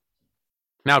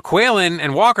 Now, Quaylen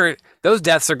and Walker, those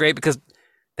deaths are great because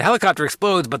the helicopter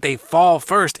explodes, but they fall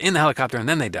first in the helicopter and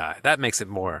then they die. That makes it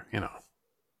more,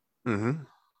 Mm-hmm.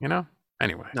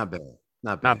 Anyway. Not bad.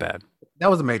 Not bad. That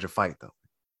was a major fight, though.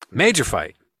 Major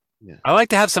fight. Yeah. I like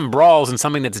to have some brawls and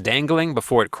something that's dangling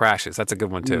before it crashes. That's a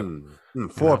good one, too.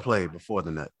 Foreplay before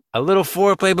the nut. A little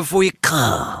foreplay before you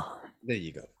come. There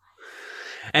you go.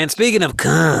 And speaking of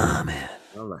come,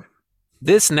 All right.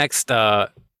 this next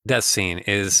death scene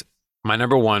is my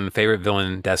number one favorite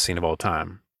villain death scene of all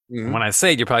time. Mm-hmm. When I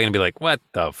say it, you're probably going to be like, what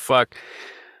the fuck?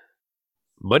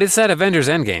 But it's that Avengers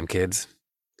Endgame, kids.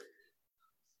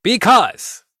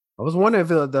 Because. I was wondering if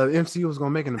the MCU was going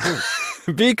to make an appearance.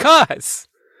 Because.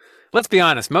 Let's be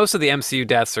honest. Most of the MCU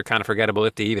deaths are kind of forgettable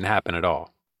if they even happen at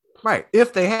all. Right.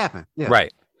 If they happen. Yeah.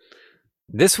 Right.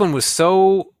 This one was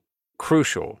so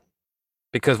crucial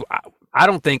because I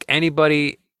don't think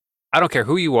anybody, I don't care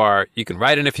who you are, you can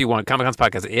write in if you want,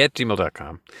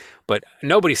 comicconspodcast@gmail.com, but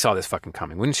nobody saw this fucking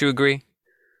coming. Wouldn't you agree?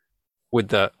 With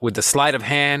the sleight of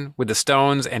hand, with the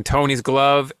stones and Tony's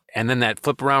glove, and then that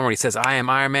flip around where he says, I am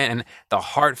Iron Man, and the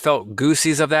heartfelt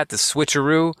goosies of that, the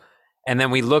switcheroo, and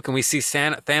then we look and we see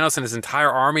Thanos and his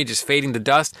entire army just fading to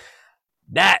dust.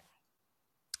 That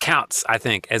counts, I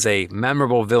think, as a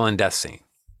memorable villain death scene.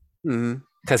 Mm-hmm.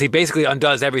 Because he basically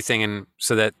undoes everything, and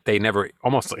so that they never,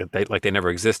 almost like they never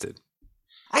existed.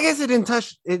 I guess it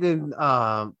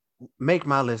didn't make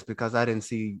my list because I didn't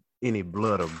see any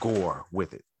blood or gore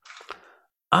with it.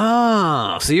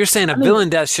 Oh, so you're saying a villain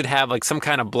death should have like some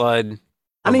kind of blood?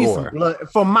 I need gore. some blood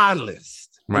for my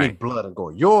list. I Right. need blood and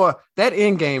gore. That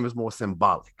end game is more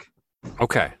symbolic.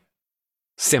 Okay.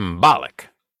 Symbolic.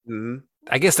 Mm-hmm.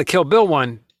 I guess the Kill Bill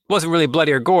one wasn't really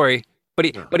bloody or gory, but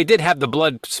he did have the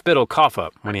blood spittle cough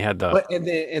up when he had the.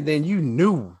 And then you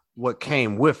knew what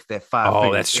came with that 5.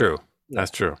 Oh, that's true. Yeah.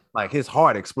 That's true. Like his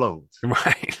heart explodes.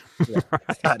 Right. Yeah,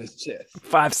 inside his chest.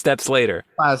 5 steps later.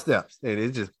 5 steps. And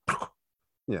it just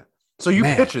yeah. So you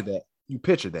picture that. You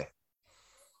picture that.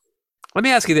 Let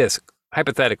me ask you this,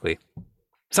 hypothetically.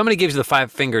 Somebody gives you the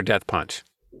 5-finger death punch,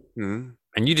 Mm-hmm.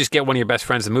 and you just get one of your best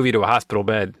friends to move you to a hospital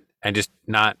bed and just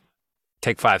not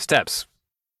take 5 steps.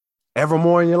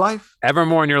 Evermore in your life?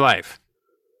 Evermore in your life.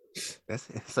 That's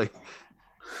it. So you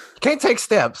can't take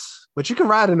steps, but you can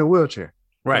ride in a wheelchair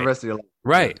for Right. the rest of your life.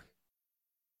 Right.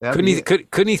 That'd Couldn't be he?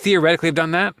 it. Couldn't he theoretically have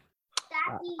done that?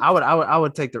 I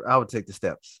would take the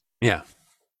steps. Yeah.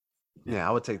 Yeah,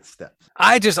 I would take the steps.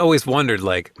 I just always wondered,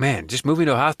 like, man, just move me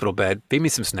to a hospital bed, feed me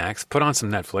some snacks, put on some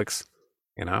Netflix,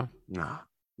 you know? No.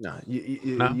 No?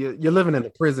 You're living in a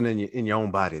prison in your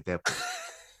own body at that point.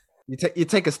 You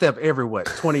take a step every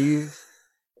 20 years,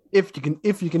 if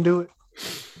you can do it.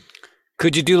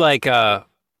 Could you do like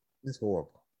It's horrible.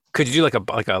 Could you do like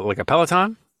a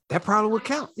Peloton? That probably would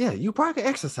count. Yeah, you probably could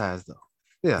exercise though.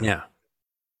 Yeah, Yeah.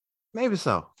 maybe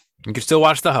so. You could still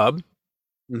watch The Hub.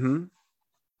 Mm-hmm.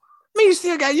 I mean, you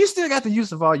still got the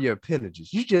use of all your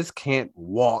appendages. You just can't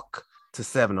walk to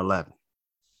 7-Eleven.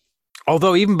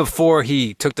 Although even before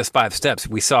he took the 5 steps,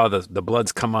 we saw the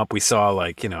bloods come up. We saw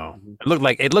like, it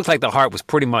looked like the heart was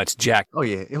pretty much jacked. Oh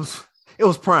yeah, it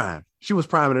was prime. She was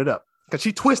priming it up because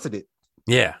she twisted it.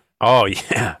 Yeah. Oh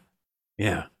yeah.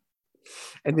 Yeah.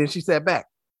 And then she sat back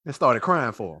and started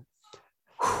crying for him.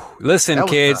 Listen,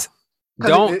 kids,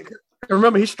 don't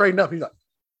remember he straightened up. He's like,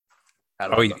 how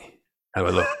do I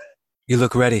look? You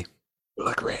look ready.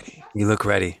 Look ready. You look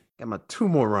ready. Got my 2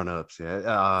 more run-ups.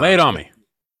 Yeah. Lay it on me.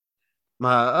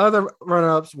 My other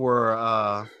run-ups were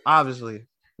obviously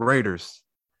Raiders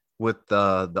with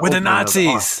the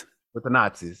Nazis. With the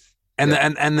Nazis. And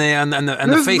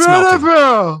the face melting.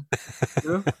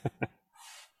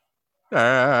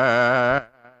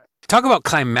 Talk about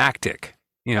climactic.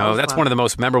 That's one of the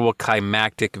most memorable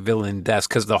climactic villain deaths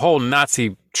because the whole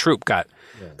Nazi troop got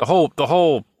the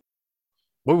whole.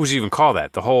 What would you even call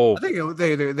that? The whole. I think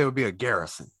there would be a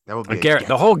garrison. That would be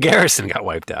the whole garrison got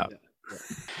wiped out. Yeah.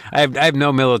 I have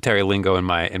no military lingo in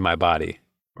my body.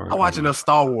 I'm watching enough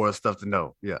Star Wars stuff to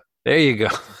know. Yeah. There you go.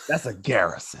 That's a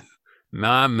garrison.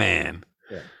 My man.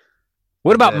 Yeah.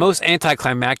 What about most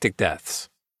anticlimactic deaths?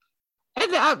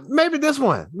 And maybe this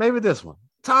one.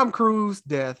 Tom Cruise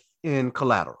death in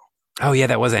Collateral. Oh yeah,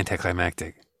 that was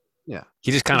anticlimactic. Yeah.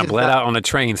 He just kind of bled out on the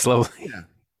train slowly. Yeah.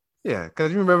 Yeah,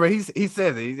 because you remember he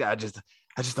says it. I just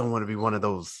don't want to be one of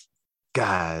those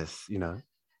guys,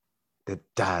 that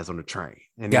dies on the train.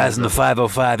 And guys in the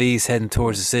 505 East heading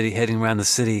towards the city, heading around the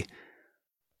city.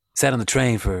 Sat on the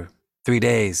train for 3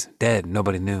 days, dead.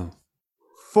 Nobody knew.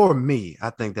 For me, I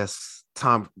think that's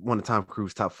one of Tom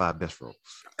Cruise's top 5 best roles.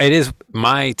 It is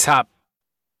my top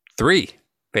 3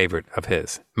 favorite of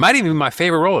his. Might even be my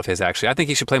favorite role of his, actually. I think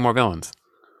he should play more villains.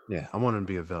 Yeah, I want him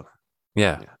to be a villain.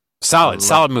 Yeah.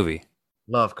 Solid movie.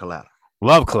 Love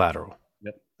Collateral.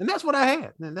 Yep. And that's what I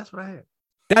had.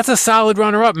 That's a solid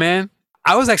runner-up, man.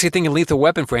 I was actually thinking Lethal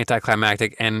Weapon for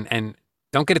anticlimactic, and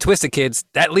don't get it twisted, kids.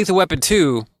 That Lethal Weapon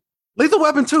 2. Lethal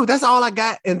Weapon 2, that's all I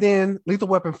got. And then Lethal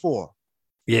Weapon 4.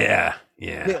 Yeah.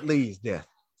 Jet Li's death.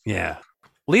 Yeah.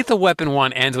 Lethal Weapon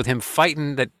 1 ends with him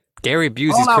fighting that Gary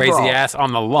Busey's crazy ass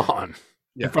on the lawn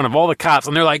in front of all the cops.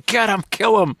 And they're like, get him,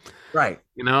 kill him. Right.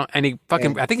 And he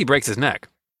I think he breaks his neck.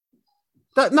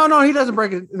 No, he doesn't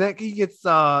break his neck. He gets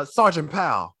Sergeant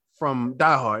Powell from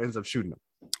Die Hard ends up shooting him.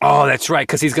 Oh, that's right,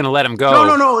 because he's going to let him go.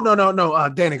 No.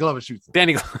 Danny Glover shoots him.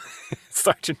 Danny Glover.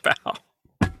 Sergeant Powell.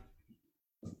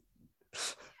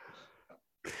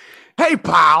 Hey,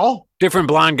 Powell. Different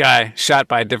blonde guy shot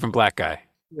by a different black guy.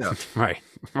 Yeah. Right.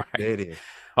 There it is.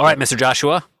 All right, Mr.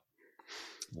 Joshua.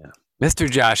 Yeah. Mr.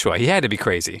 Joshua. He had to be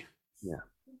crazy. Yeah.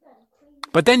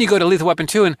 But then you go to Lethal Weapon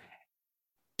 2 and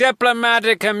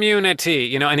diplomatic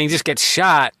community, and he just gets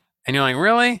shot. And you're like,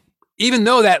 really? Even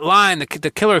though that line, the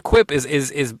killer quip is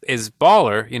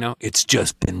baller, it's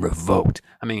just been revoked.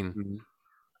 I mean,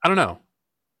 I don't know.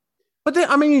 But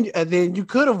then you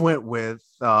could have went with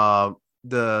the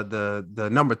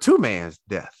number 2 man's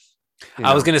death.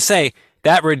 I was going to say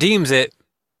that redeems it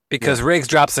because Riggs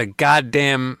drops a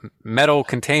goddamn metal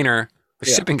container,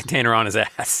 shipping container on his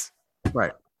ass.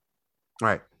 Right.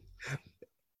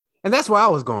 And that's where I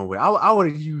was going with. I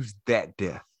would have used that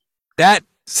death.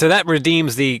 So that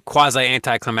redeems the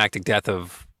quasi-anticlimactic death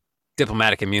of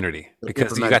diplomatic immunity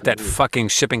because you got that fucking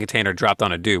shipping container dropped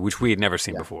on a dude, which we had never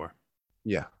seen before.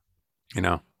 Yeah.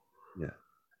 Yeah.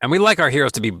 And we like our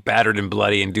heroes to be battered and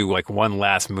bloody and do like one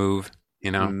last move,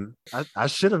 I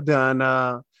should have done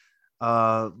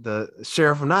the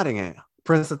Sheriff of Nottingham,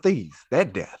 Prince of Thieves,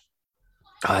 that death.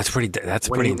 Oh, that's pretty intense.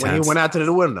 When he went out to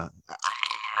the window.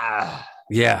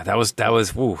 Yeah, that was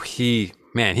he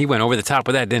went over the top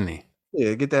with that, didn't he?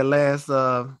 Yeah, get that last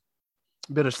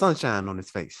bit of sunshine on his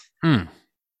face.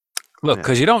 Look,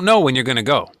 because you don't know when you're going to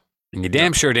go. And you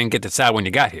damn sure didn't get to decide when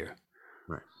you got here.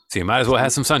 Right. So you might as well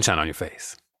have some sunshine on your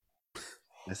face.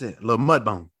 That's it. A little mud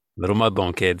bone. Little mud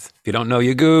bone, kids. If you don't know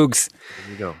your googs.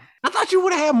 There you go. I thought you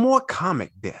would have had more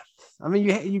comic deaths. I mean,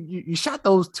 you shot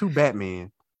those 2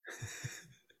 Batman.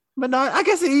 But no, I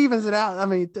guess it evens it out. I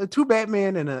mean, 2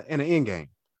 Batman and an Endgame.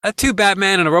 2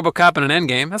 Batman and a RoboCop and an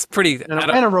Endgame. That's pretty. And a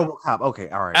RoboCop. Okay,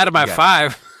 all right. Out of my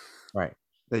 5. Right.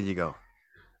 There you go.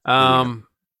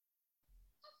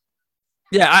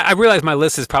 Yeah, I realize my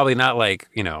list is probably not like,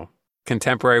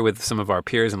 contemporary with some of our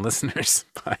peers and listeners,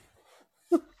 but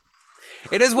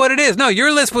it is what it is. No,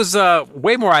 your list was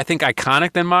way more, I think,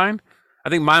 iconic than mine. I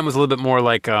think mine was a little bit more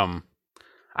like,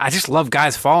 I just love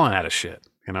guys falling out of shit,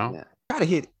 Yeah. Try to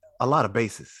hit a lot of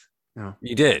bases.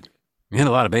 You did. You hit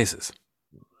a lot of bases.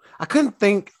 I couldn't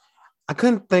think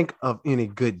of any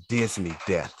good Disney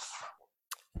deaths.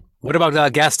 What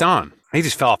about Gaston? He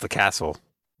just fell off the castle.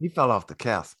 He fell off the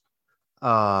castle.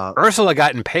 Ursula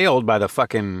got impaled by the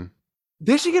fucking.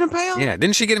 Did she get impaled? Yeah,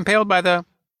 didn't she get impaled by the?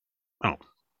 Oh,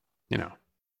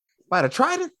 By the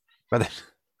trident? by the.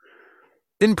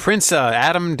 Didn't Prince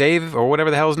Adam Dave or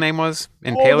whatever the hell his name was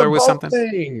impale her the with boat something?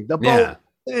 thing. The boat Yeah.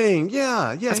 thing.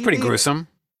 Yeah. That's he pretty did. gruesome.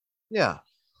 Yeah.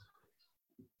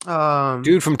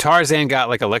 Dude from Tarzan got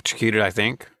like electrocuted, I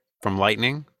think, from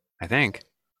lightning. I think.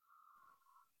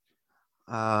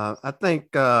 I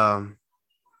think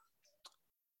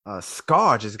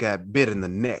Scar just got bit in the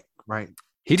neck, right?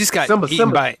 He just got Simba- eaten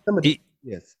Simba- by. Simba- he,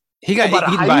 Yes. he got Oh, by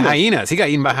the eaten by hyenas. hyenas. He got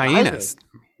eaten by hyenas. Hyenas.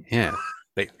 Yeah,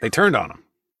 they turned on him.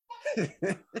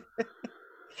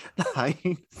 The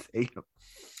hyenas ate him.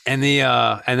 And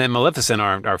then Maleficent,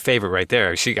 our favorite right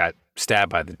there, she got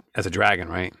stabbed as a dragon,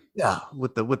 right? Yeah,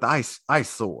 with the ice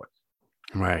sword.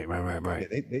 Right. Yeah,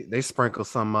 they sprinkle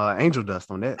some angel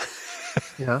dust on that.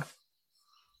 Yeah.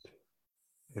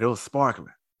 It was sparkling.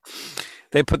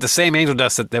 They put the same angel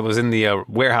dust that was in the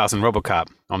warehouse in RoboCop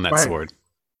on that Right. sword.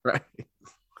 Right.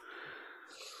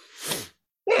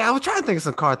 Yeah, I was trying to think of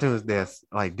some cartoons that's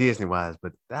like Disney wise,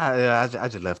 but I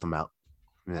just left them out.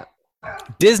 Yeah.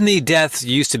 Disney deaths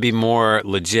used to be more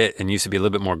legit and used to be a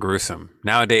little bit more gruesome.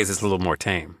 Nowadays, it's a little more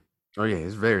tame. Oh yeah,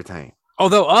 it's very tame.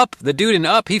 Although the dude in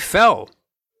Up, he fell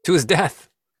to his death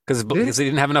because Did he? he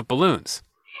didn't have enough balloons.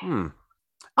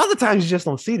 Other times you just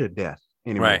don't see the death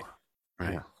anymore.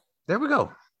 Right. Yeah. There we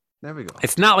go.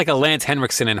 It's not like a Lance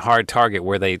Henriksen in Hard Target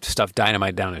where they stuff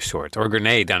dynamite down his shorts or a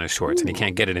grenade down his shorts and he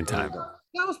can't get it in time.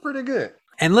 That was pretty good.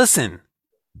 And listen,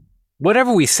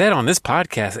 whatever we said on this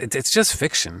podcast, it's just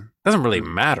fiction. It doesn't really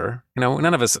matter.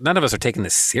 None of us are taking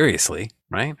this seriously,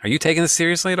 right? Are you taking this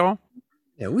seriously at all?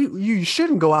 Yeah, you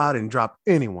shouldn't go out and drop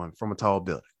anyone from a tall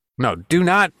building. No, do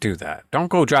not do that. Don't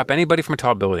go drop anybody from a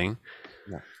tall building.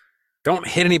 No. Don't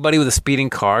hit anybody with a speeding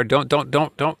car. Don't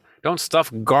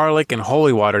stuff garlic and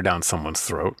holy water down someone's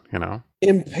throat,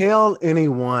 Impale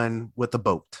anyone with a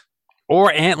boat.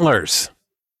 or antlers.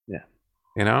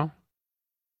 Yeah.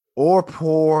 Or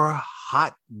pour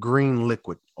hot green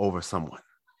liquid over someone.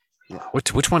 Yeah.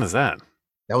 Which one is that?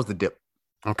 That was the dip.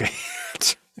 Okay.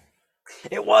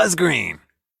 It was green.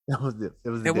 That was dip.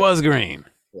 It was green.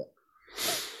 Yeah.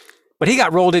 But he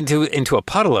got rolled into a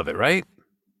puddle of it, right?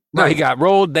 No, he Right. got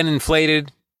rolled, then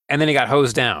inflated, and then he got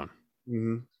hosed down.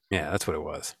 Mm-hmm. Yeah, that's what it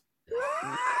was.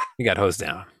 He got hosed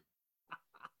down.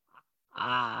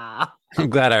 I'm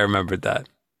glad I remembered that.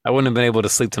 I wouldn't have been able to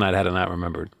sleep tonight had I not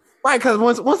remembered. Right, because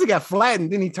once he got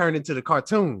flattened, then he turned into the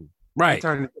cartoon. He Right,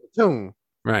 turned into the tune.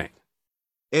 right,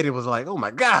 Eddie was like, "Oh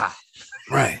my god,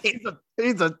 right.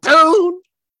 he's a tune."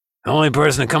 The only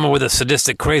person to come up with a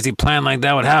sadistic, crazy plan like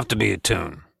that would have to be a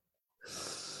tune.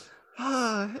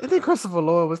 And then Christopher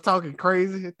Lloyd was talking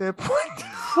crazy at that point.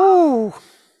 Whew.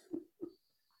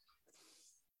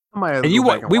 I might have to And go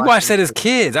back and we watch watched it. that as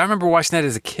kids. I remember watching that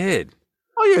as a kid.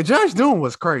 Oh yeah, Judge Doom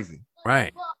was crazy.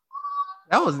 Right.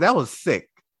 That was sick.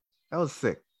 That was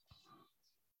sick.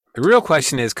 The real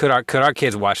question is, could our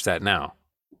kids watch that now?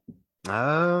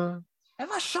 Have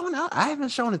I shown it? I haven't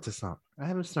shown it to some. I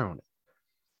haven't shown it,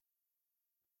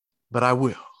 but I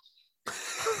will.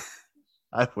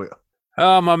 I will.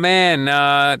 Oh my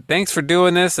man, thanks for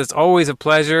doing this. It's always a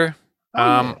pleasure. Oh,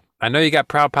 yeah. I know you got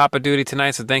Proud Papa duty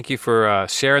tonight, so thank you for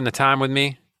sharing the time with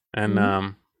me.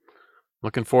 And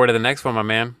looking forward to the next one, my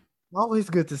man. Always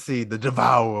good to see the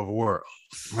Devourer of Worlds.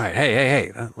 Right.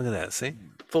 Hey. Look at that. See?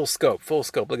 Full scope.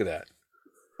 Look at that.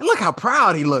 And look how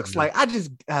proud he looks. Like, I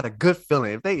just had a good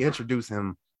feeling if they introduce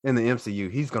him in the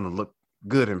MCU, he's gonna look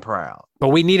good and proud. But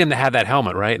we need him to have that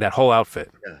helmet, right? That whole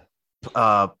outfit.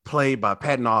 Played by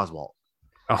Patton Oswalt.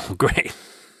 Oh, great.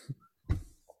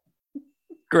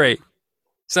 Great.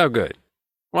 So good.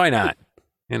 Why not?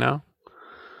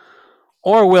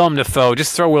 Or Willem Dafoe.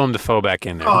 Just throw Willem Dafoe back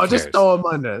in there. Who Oh, just cares? throw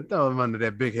him under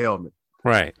that big helmet.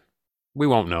 Right. We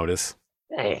won't notice.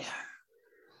 Yeah.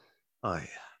 Oh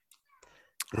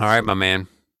yeah. All right, my man.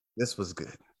 This was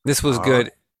good. This was All good.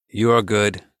 right. You're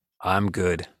good. I'm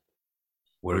good.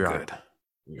 We're We are good.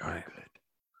 We are good.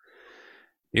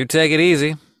 You take it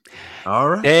easy. All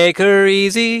right. Take her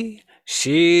easy.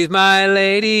 She's my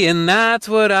lady, and that's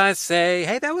what I say.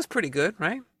 Hey, that was pretty good,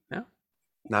 right? Yeah,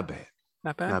 Not bad.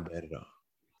 not bad. Not bad at all.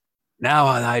 Now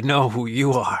I know who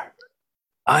you are.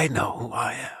 I know who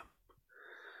I am.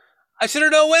 I should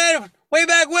have known way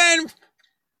back when.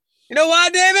 You know why,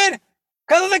 David?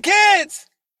 Because of the kids.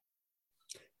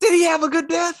 Did he have a good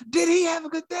death?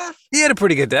 He had a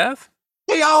pretty good death.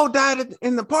 They all died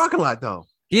in the parking lot, though.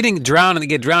 He didn't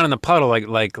get drowned in the puddle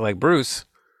like Bruce.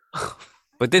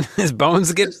 But then his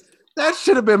bones get. That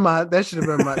should have been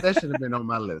on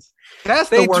my list. That's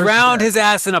They the worst drowned death. his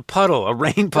ass in a puddle, a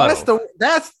rain puddle.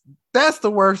 That's That's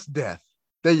the worst death.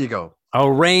 There you go.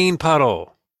 A rain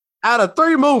puddle. Out of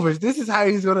 3 movies, this is how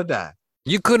he's gonna die.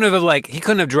 You couldn't have he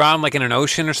couldn't have drowned like in an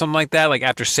ocean or something like that, like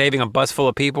after saving a bus full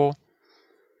of people.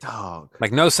 Dog.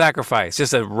 Like no sacrifice,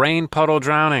 just a rain puddle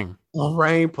drowning. A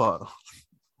rain puddle.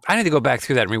 I need to go back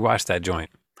through that and rewatch that joint.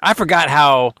 I forgot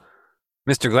how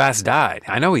Mr. Glass died.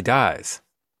 I know he dies.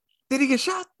 Did he get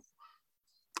shot?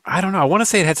 I don't know. I want to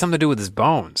say it had something to do with his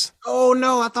bones. Oh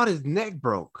no, I thought his neck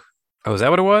broke. Oh, is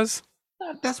that what it was?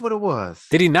 That's what it was.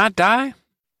 Did he not die?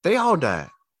 They all died.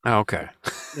 Oh, okay.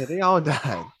 Yeah, they all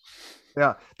died.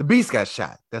 Yeah, the beast got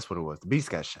shot. That's what it was. The beast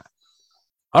got shot.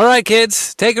 All right,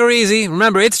 kids, take her easy.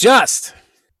 Remember, it's just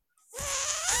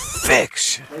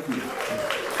fiction.